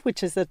lot of,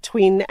 which is the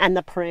twin and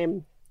the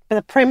prem.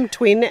 The prem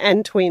twin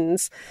and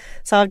twins.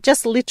 So I've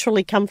just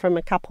literally come from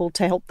a couple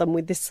to help them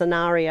with this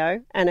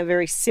scenario and a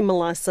very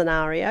similar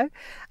scenario.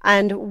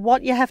 And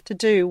what you have to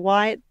do,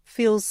 why it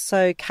feels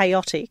so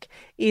chaotic,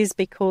 is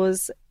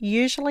because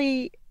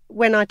usually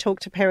when I talk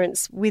to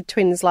parents with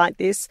twins like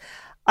this,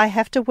 I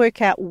have to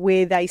work out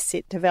where they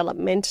sit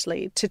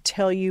developmentally to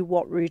tell you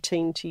what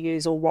routine to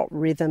use or what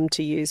rhythm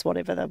to use,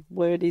 whatever the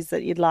word is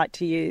that you'd like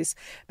to use,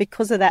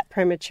 because of that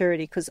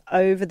prematurity, because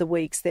over the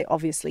weeks they're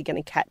obviously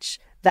going to catch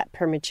that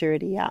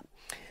prematurity up.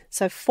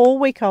 So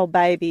 4-week-old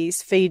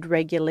babies feed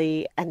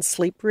regularly and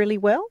sleep really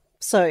well,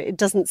 so it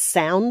doesn't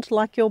sound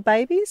like your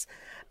babies.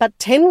 But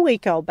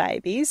 10-week-old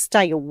babies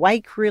stay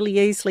awake really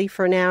easily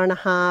for an hour and a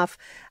half.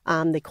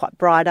 They're quite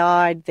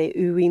bright-eyed, they're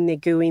oohing, they're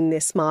gooing, they're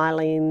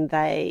smiling,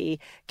 they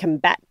can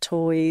bat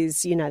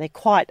toys, they're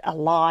quite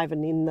alive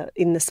and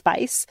in the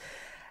space.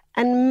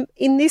 And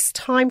in this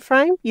time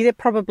frame, they're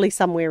probably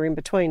somewhere in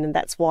between, and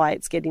that's why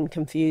it's getting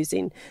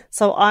confusing.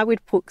 So I would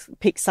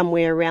pick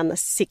somewhere around the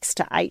 6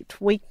 to 8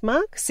 week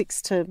mark,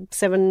 6 to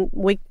 7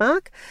 week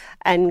mark,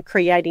 and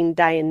creating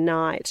day and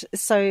night.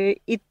 So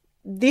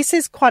this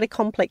is quite a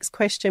complex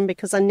question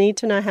because I need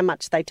to know how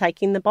much they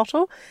take in the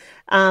bottle.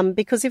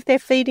 Because if they're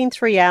feeding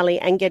 3 hourly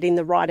and getting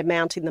the right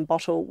amount in the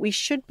bottle, we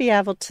should be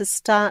able to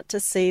start to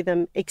see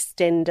them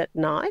extend at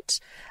night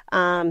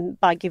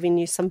by giving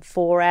you some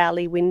 4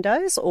 hourly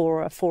windows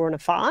or a 4 and a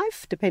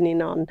 5,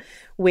 depending on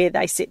where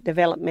they sit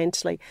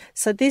developmentally.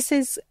 So this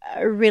is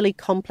really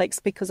complex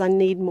because I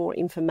need more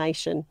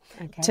information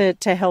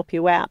to help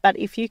you out. But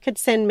if you could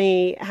send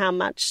me how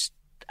much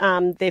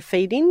they're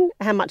feeding,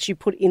 how much you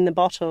put in the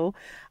bottle,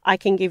 I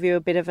can give you a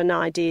bit of an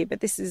idea.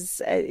 But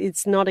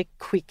it's not a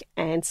quick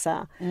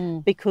answer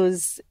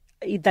because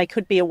they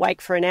could be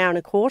awake for an hour and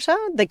a quarter.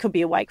 They could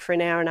be awake for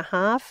an hour and a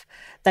half.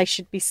 They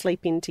should be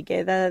sleeping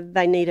together.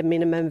 They need a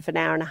minimum of an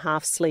hour and a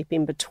half sleep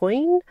in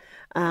between.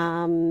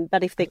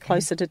 But if they're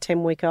closer to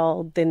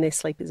 10-week-old, then their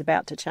sleep is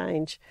about to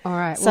change. All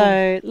right. So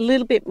a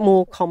little bit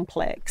more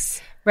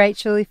complex.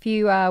 Rachel, if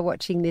you are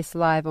watching this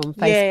live on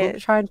Facebook,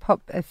 try and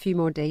pop a few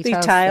more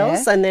details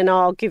there. And then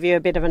I'll give you a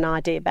bit of an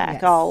idea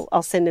back. Yes.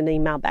 I'll send an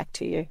email back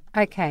to you.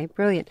 Okay,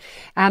 brilliant.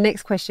 Our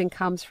next question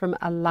comes from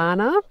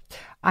Alana.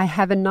 I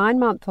have a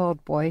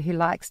 9-month-old boy who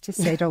likes to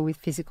settle with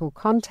physical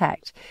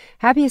contact.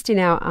 Happiest in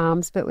our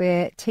arms, but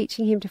we're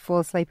teaching him to fall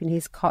asleep in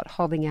his cot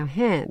holding our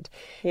hand.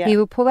 Yeah. He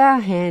will pull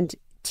our hand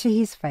to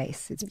his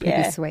face. It's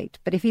pretty sweet.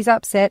 But if he's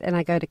upset and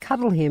I go to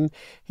cuddle him,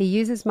 he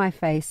uses my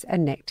face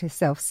and neck to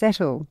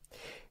self-settle.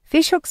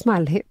 Fish hooks my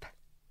lip,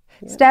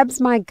 stabs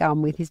my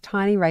gum with his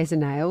tiny razor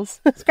nails,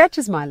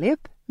 scratches my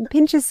lip, and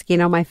pinches skin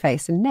on my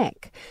face and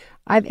neck.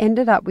 I've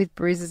ended up with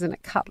bruises and a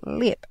cut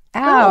lip.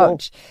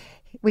 Ouch!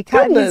 We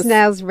cut his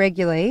nails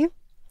regularly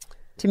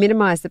to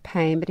minimise the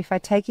pain, but if I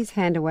take his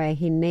hand away,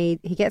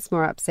 he gets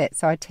more upset,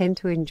 so I tend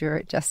to endure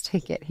it just to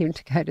get him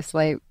to go to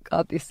sleep.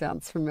 God, this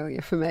sounds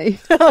familiar for me.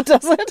 Oh,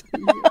 does it?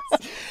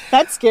 Yes.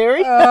 That's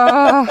scary.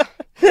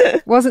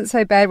 Wasn't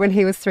so bad when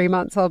he was 3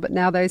 months old, but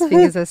now those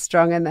fingers are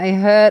strong and they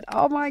hurt.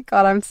 Oh, my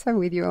God, I'm so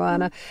with you,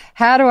 Alana.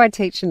 How do I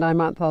teach a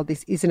 9-month-old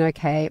this isn't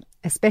okay,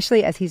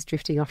 especially as he's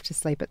drifting off to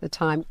sleep at the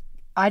time?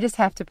 I just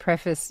have to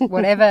preface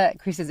whatever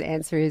Chris's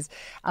answer is.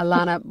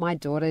 Alana, my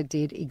daughter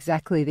did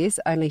exactly this,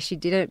 only she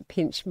didn't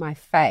pinch my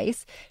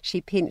face.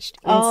 She pinched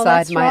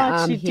inside my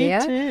arm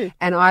here,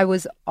 and I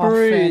was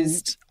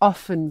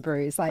often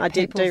bruised. Like I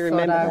do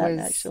remember that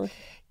actually.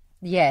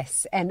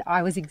 Yes, and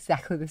I was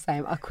exactly the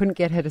same. I couldn't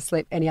get her to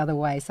sleep any other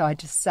way, so I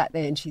just sat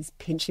there and she's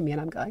pinching me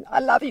and I'm going, I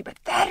love you, but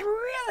that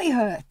really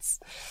hurts.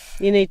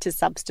 You need to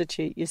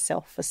substitute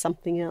yourself for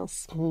something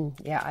else.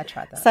 Yeah, I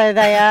tried that. So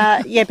they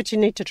are, but you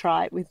need to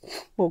try it with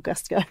more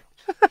gusto.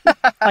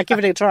 Like, give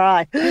it a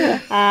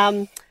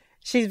try.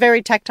 She's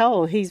very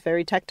tactile. He's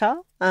very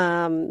tactile.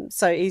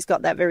 So he's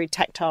got that very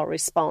tactile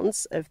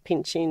response of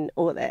pinching,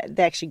 or they're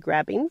actually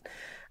grabbing.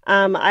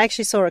 I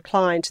actually saw a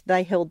client,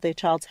 they held their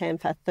child's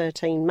hand for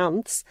 13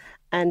 months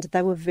and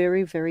they were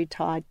very, very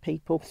tired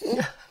people.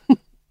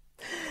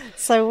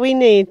 So we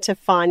need to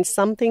find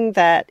something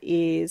that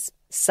is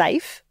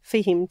safe for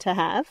him to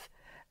have,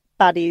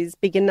 but is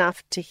big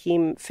enough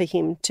for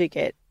him to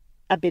get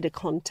a bit of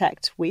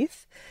contact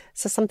with.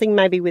 So something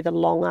maybe with a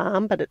long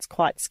arm, but it's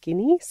quite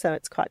skinny, so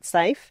it's quite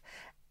safe,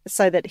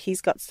 so that he's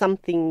got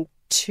something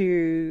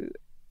to...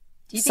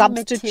 Do you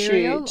think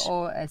material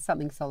or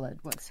something solid?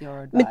 What's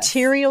your advice?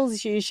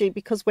 Materials usually,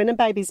 because when a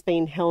baby's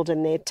being held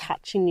and they're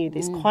touching you,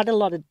 there's quite a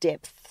lot of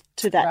depth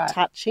to that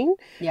touching.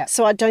 Yeah.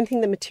 So I don't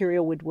think the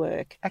material would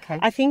work. Okay.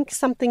 I think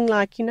something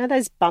like,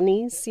 those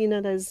bunnies,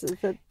 those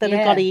that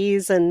have got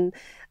ears and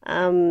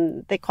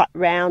they're quite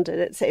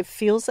rounded. It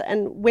feels,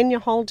 and when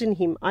you're holding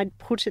him, I'd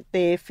put it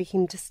there for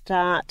him to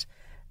start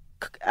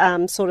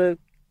sort of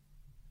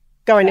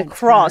going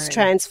across,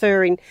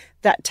 transferring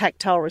that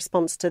tactile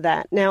response to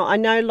that. Now, I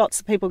know lots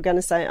of people are going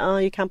to say, oh,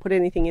 you can't put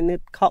anything in the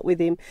cot with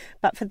him.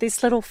 But for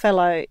this little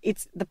fellow,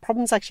 the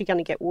problem's actually going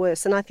to get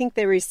worse. And I think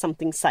there is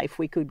something safe.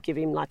 We could give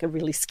him like a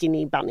really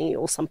skinny bunny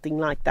or something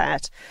like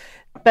that.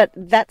 But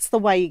that's the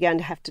way you're going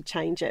to have to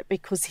change it,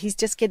 because he's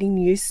just getting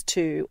used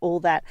to all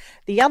that.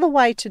 The other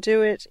way to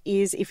do it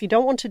is, if you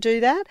don't want to do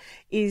that,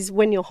 is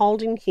when you're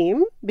holding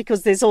him,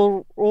 because there's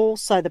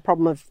also the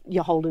problem of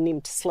you're holding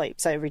him to sleep.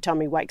 So every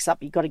time he wakes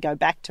up, you've got to go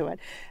back to it.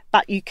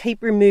 But you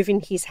keep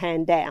removing his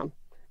hand down.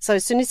 So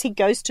as soon as he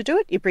goes to do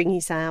it, you bring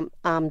his arm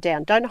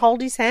down. Don't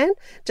hold his hand,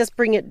 just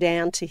bring it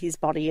down to his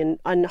body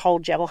and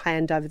hold your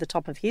hand over the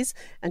top of his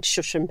and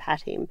shush and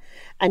pat him.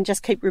 And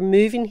just keep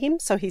removing him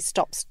so he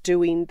stops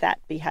doing that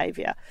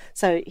behaviour.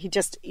 So you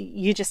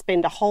just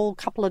spend a whole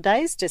couple of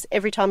days, just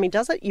every time he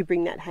does it, you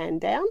bring that hand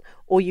down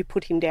or you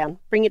put him down.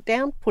 Bring it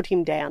down, put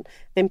him down.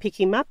 Then pick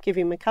him up, give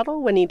him a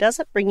cuddle. When he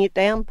does it, bring it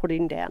down, put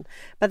him down.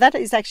 But that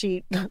is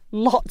actually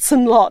lots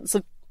and lots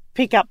of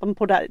pick up and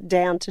put it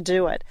down to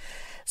do it.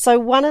 So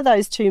one of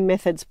those two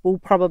methods will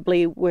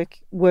probably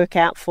work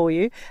out for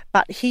you.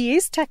 But he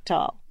is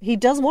tactile. He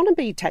does want to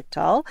be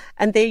tactile,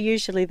 and they're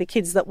usually the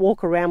kids that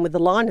walk around with the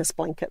Linus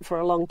blanket for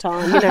a long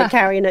time,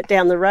 carrying it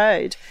down the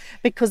road,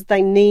 because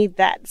they need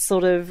that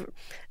sort of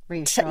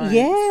reassurance.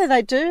 Yeah,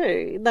 they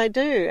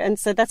do. And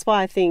so that's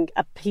why I think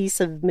a piece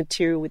of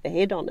material with the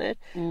head on it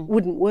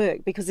wouldn't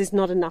work, because there's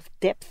not enough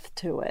depth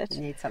to it.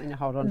 You need something to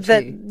hold on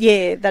to.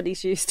 Yeah, that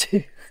he's used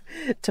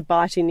to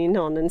biting in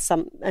on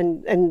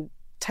and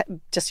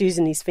just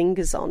using his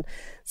fingers on.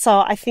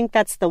 So I think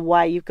that's the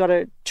way. You've got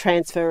to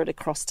transfer it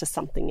across to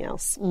something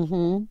else.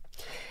 Mm-hmm.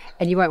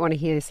 And you won't want to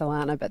hear this,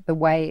 Alana, but the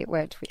way it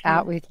worked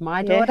out with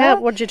my daughter. Yeah,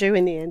 what did you do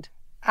in the end?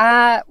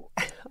 I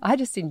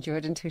just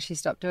enjoyed it until she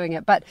stopped doing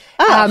it. But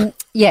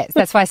yes,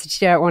 that's why I said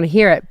she don't want to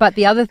hear it. But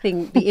the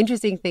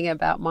interesting thing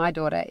about my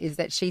daughter is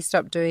that she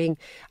stopped doing,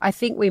 I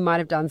think we might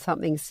have done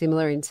something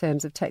similar in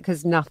terms of,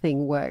 because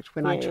nothing worked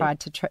when I tried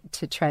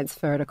to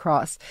transfer it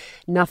across.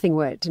 Nothing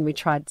worked, and we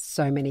tried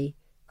so many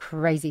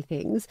crazy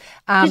things.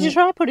 Did you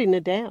try putting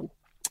it down?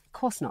 Of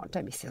course not.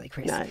 Don't be silly,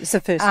 Chris. No, it's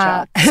the first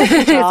child.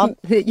 Second child.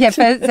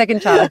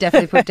 Second child I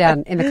definitely put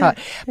down in the cot.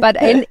 But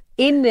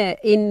in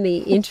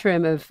the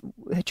interim of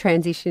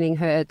transitioning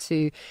her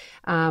to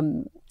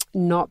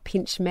not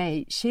pinch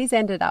me, she's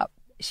ended up,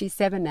 she's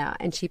 7 now,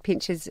 and she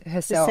pinches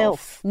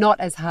herself not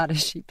as hard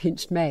as she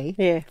pinched me.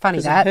 Yeah, funny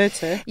that. It hurts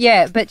her.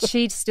 Yeah, but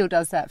she still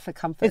does that for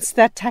comfort. It's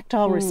that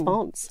tactile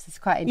response. It's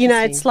quite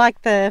interesting. It's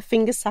like the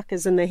finger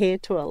suckers and the hair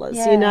twirlers.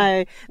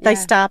 Yeah. They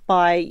start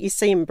by, you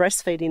see them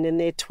breastfeeding and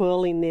they're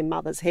twirling their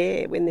mother's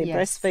hair when they're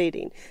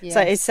breastfeeding. Yes,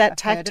 so it's that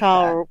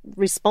tactile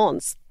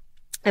response.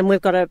 And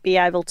we've got to be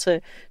able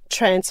to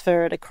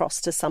transfer it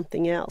across to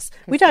something else.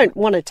 We don't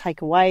want to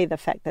take away the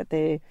fact that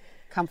they're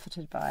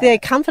comforted by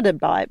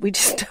it. We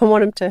just don't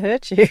want them to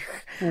hurt you.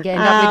 And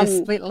end up with a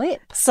split lip.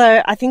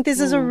 So I think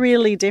this is a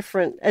really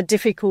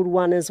difficult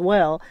one as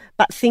well.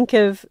 But think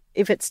of,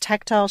 if it's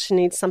tactile, she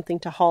needs something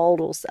to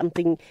hold or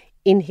something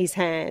in his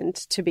hand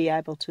to be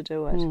able to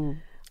do it.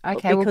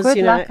 Okay, because,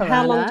 good luck,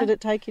 how long did it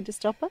take you to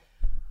stop it?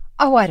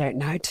 Oh, I don't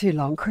know. Too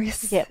long,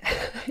 Chris. Yep.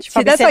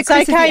 See, that's like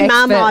Chris is the okay,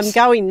 Mum, expert. I'm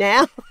going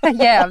now.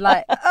 Yeah, I'm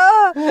like,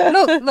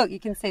 oh, look, you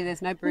can see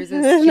there's no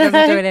bruises. She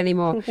doesn't do it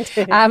anymore.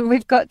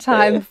 We've got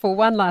time for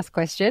one last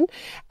question.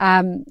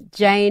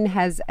 Jane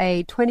has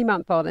a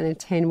 20-month-old and a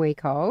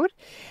 10-week-old.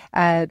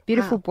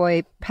 Beautiful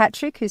boy,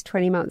 Patrick, who's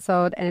 20 months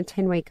old, and a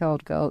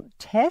 10-week-old girl,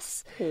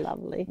 Tess.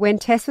 Lovely. When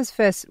Tess was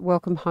first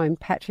welcomed home,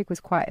 Patrick was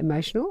quite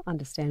emotional,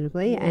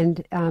 understandably,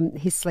 and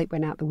his sleep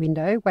went out the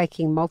window,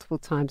 waking multiple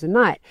times a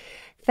night.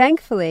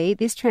 Thankfully,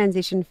 this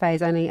transition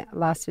phase only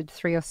lasted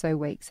 3 or so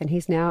weeks, and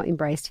he's now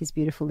embraced his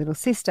beautiful little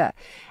sister.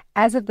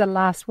 As of the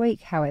last week,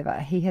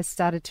 however, he has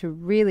started to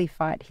really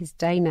fight his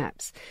day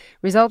naps,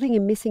 resulting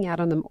in missing out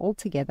on them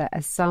altogether,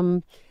 as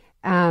some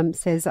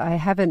says, I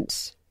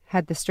haven't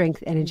had the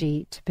strength,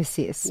 energy to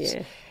persist.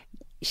 Yeah.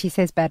 She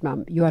says, bad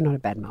mum. You are not a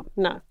bad mum.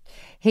 No.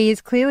 He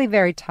is clearly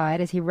very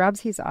tired as he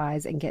rubs his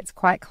eyes and gets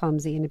quite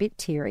clumsy and a bit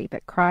teary,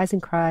 but cries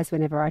and cries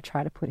whenever I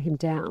try to put him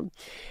down.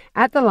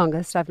 At the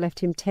longest, I've left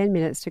him 10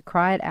 minutes to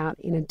cry it out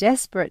in a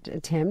desperate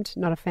attempt,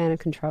 not a fan of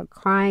controlled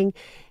crying.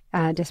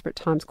 Desperate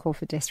times call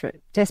for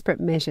desperate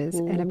measures,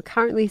 and I'm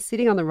currently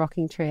sitting on the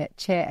rocking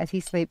chair as he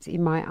sleeps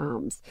in my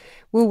arms.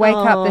 We'll wake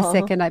up the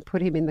second I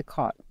put him in the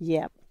cot.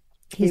 Yep.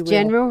 His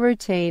general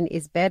routine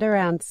is bed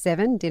around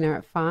 7, dinner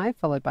at 5,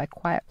 followed by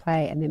quiet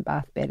play, and then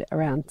bath bed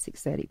around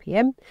 6:30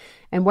 p.m,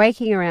 and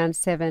waking around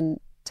 7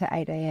 to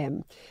 8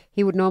 a.m.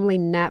 He would normally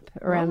nap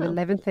around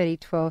 11:30,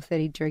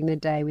 12:30 during the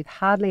day with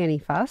hardly any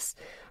fuss.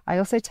 I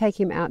also take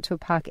him out to a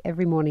park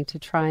every morning to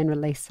try and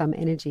release some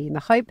energy in the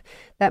hope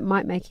that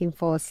might make him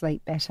fall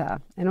asleep better,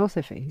 and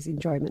also for his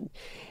enjoyment.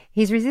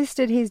 He's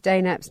resisted his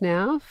day naps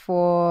now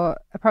for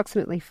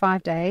approximately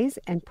 5 days,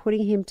 and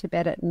putting him to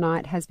bed at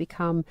night has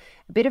become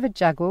a bit of a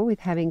juggle, with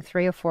having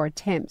 3 or 4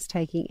 attempts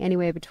taking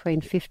anywhere between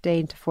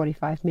 15 to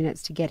 45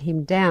 minutes to get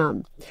him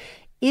down.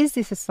 Is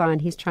this a sign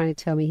he's trying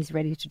to tell me he's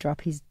ready to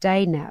drop his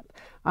day nap?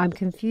 I'm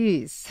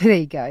confused. There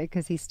you go,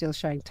 because he's still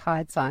showing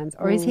tired signs.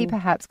 Or is he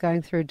perhaps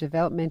going through a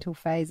developmental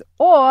phase?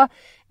 Or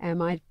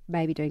am I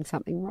maybe doing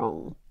something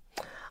wrong?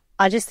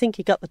 I just think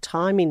you got the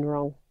timing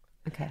wrong.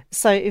 Okay.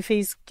 So if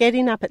he's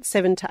getting up at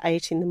 7 to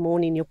 8 in the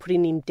morning, you're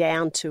putting him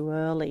down too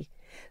early.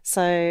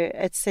 So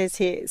it says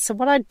here, so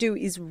what I do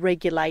is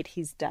regulate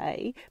his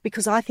day,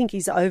 because I think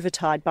he's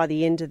overtired by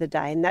the end of the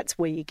day, and that's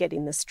where you're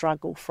getting the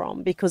struggle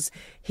from, because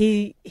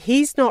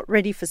he's not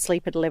ready for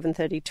sleep at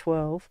 11:30,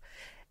 12.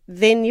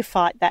 Then you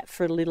fight that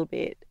for a little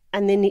bit,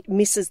 and then it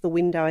misses the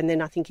window, and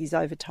then I think he's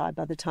overtired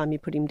by the time you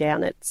put him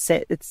down at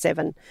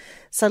 7.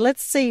 So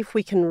let's see if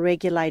we can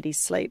regulate his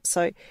sleep.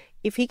 So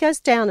if he goes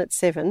down at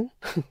 7...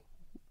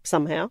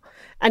 somehow,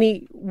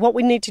 and what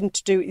we need him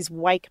to do is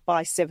wake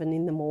by 7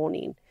 in the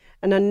morning.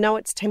 And I know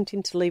it's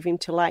tempting to leave him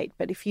till 8,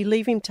 but if you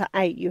leave him to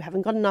 8, you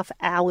haven't got enough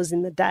hours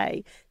in the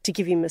day to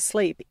give him a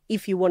sleep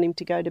if you want him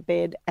to go to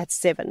bed at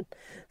 7.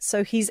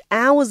 So his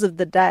hours of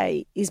the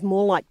day is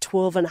more like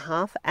 12 and a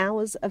half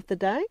hours of the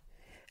day,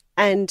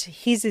 and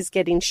his is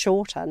getting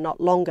shorter,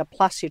 not longer,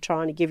 plus you're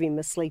trying to give him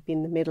a sleep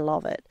in the middle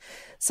of it.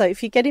 So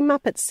if you get him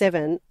up at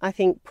 7, I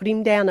think put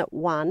him down at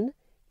 1,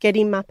 get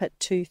him up at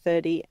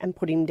 2:30 and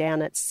put him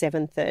down at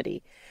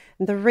 7:30.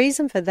 And the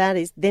reason for that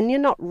is then you're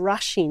not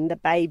rushing the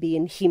baby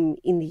and him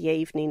in the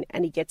evening,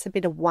 and he gets a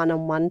bit of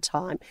one-on-one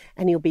time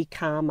and he'll be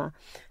calmer.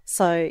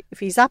 So if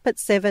he's up at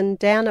 7,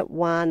 down at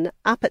 1,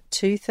 up at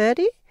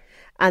 2:30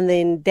 and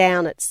then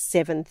down at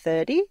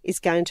 7:30 is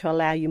going to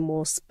allow you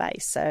more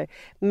space. So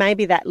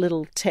maybe that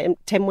little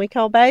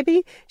 10-week-old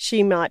baby,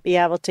 she might be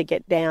able to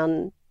get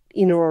down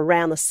in or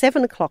around the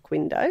 7 o'clock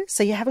window,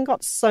 so you haven't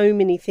got so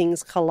many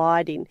things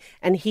colliding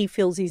and he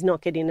feels he's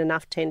not getting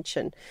enough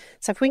tension.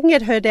 So if we can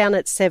get her down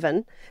at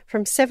 7,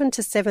 from 7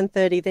 to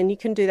 7:30, then you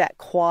can do that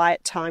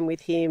quiet time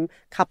with him,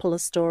 couple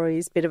of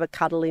stories, bit of a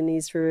cuddle in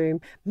his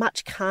room,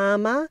 much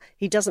calmer,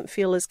 he doesn't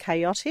feel as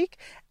chaotic,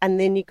 and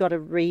then you've got to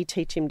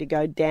reteach him to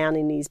go down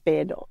in his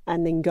bed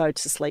and then go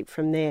to sleep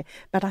from there.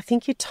 But I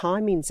think your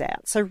timing's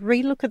out, so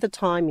relook at the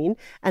timing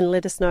and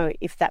let us know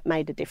if that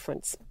made a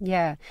difference.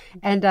 Yeah,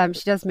 and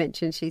she does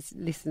mention she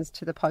listens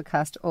to the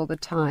podcast all the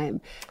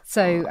time.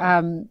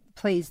 So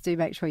please do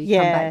make sure you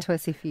come back to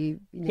us if you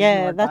need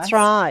more advice. That's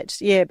right.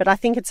 Yeah, but I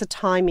think it's a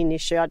timing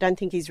issue. I don't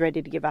think he's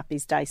ready to give up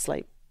his day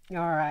sleep. All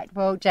right.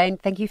 Well, Jane,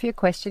 thank you for your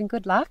question.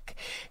 Good luck.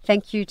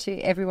 Thank you to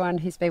everyone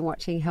who's been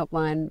watching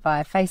Helpline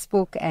via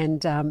Facebook,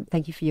 and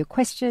thank you for your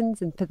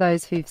questions and for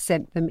those who've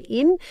sent them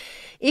in.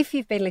 If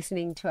you've been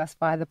listening to us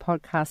via the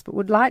podcast but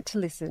would like to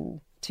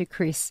listen to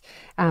Chris,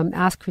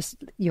 ask Chris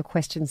your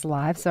questions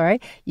live,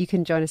 you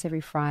can join us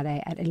every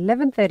Friday at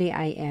 11:30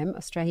 a.m.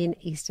 Australian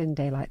Eastern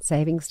Daylight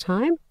Savings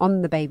Time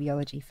on the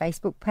Babyology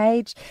Facebook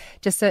page.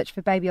 Just search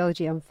for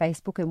Babyology on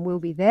Facebook and we'll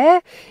be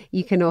there.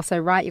 You can also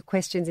write your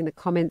questions in the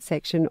comments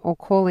section or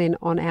call in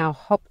on our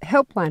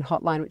helpline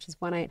hotline, which is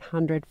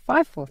 1800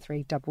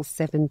 543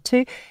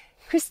 772.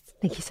 Chris,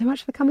 thank you so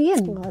much for coming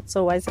in. Well, it's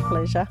always a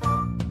pleasure.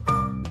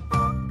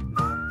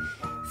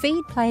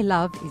 Feed, Play,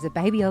 Love is a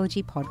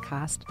Babyology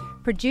podcast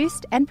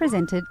produced and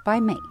presented by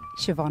me,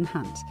 Siobhan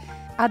Hunt.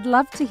 I'd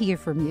love to hear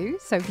from you.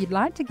 So if you'd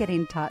like to get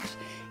in touch,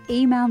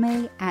 email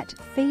me at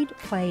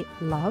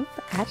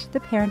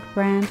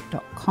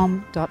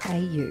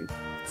feedplaylove@theparentbrand.com.au.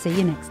 See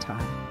you next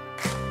time.